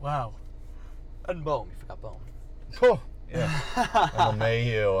 Wow. And Bohm. You forgot Bohm. Oh, yeah. And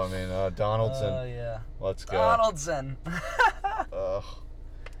Mayhew. I mean, Donaldson. Oh, yeah. Let's go. Donaldson.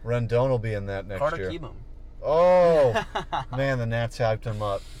 Rendon will be in that next Carter year. Kieboom. Oh, man, the Nats hyped him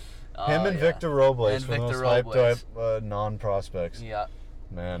up. Him and yeah. Victor Robles And were the most Victor hyped non-prospects. Yeah.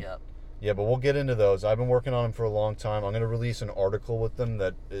 Man. Yep. Yeah, but we'll get into those. I've been working on them for a long time. I'm going to release an article with them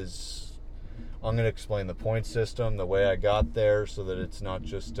that is... I'm going to explain the point system, the way I got there, so that it's not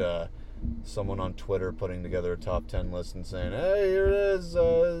just someone on Twitter putting together a top 10 list and saying, hey, here it is,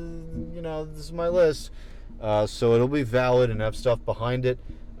 this is my list. So it'll be valid and have stuff behind it.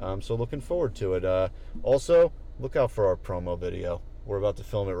 So looking forward to it. Also, look out for our promo video. We're about to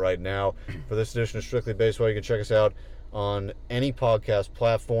film it right now. For this edition of Strictly Baseball, you can check us out on any podcast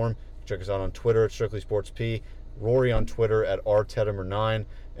platform. Check us out on Twitter at Strictly Sports P, Rory on Twitter at rtetimer9,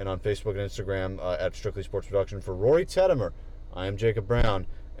 and on Facebook and Instagram at Strictly Sports Production. For Rory Tetimer, I am Jacob Brown,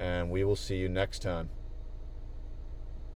 and we will see you next time.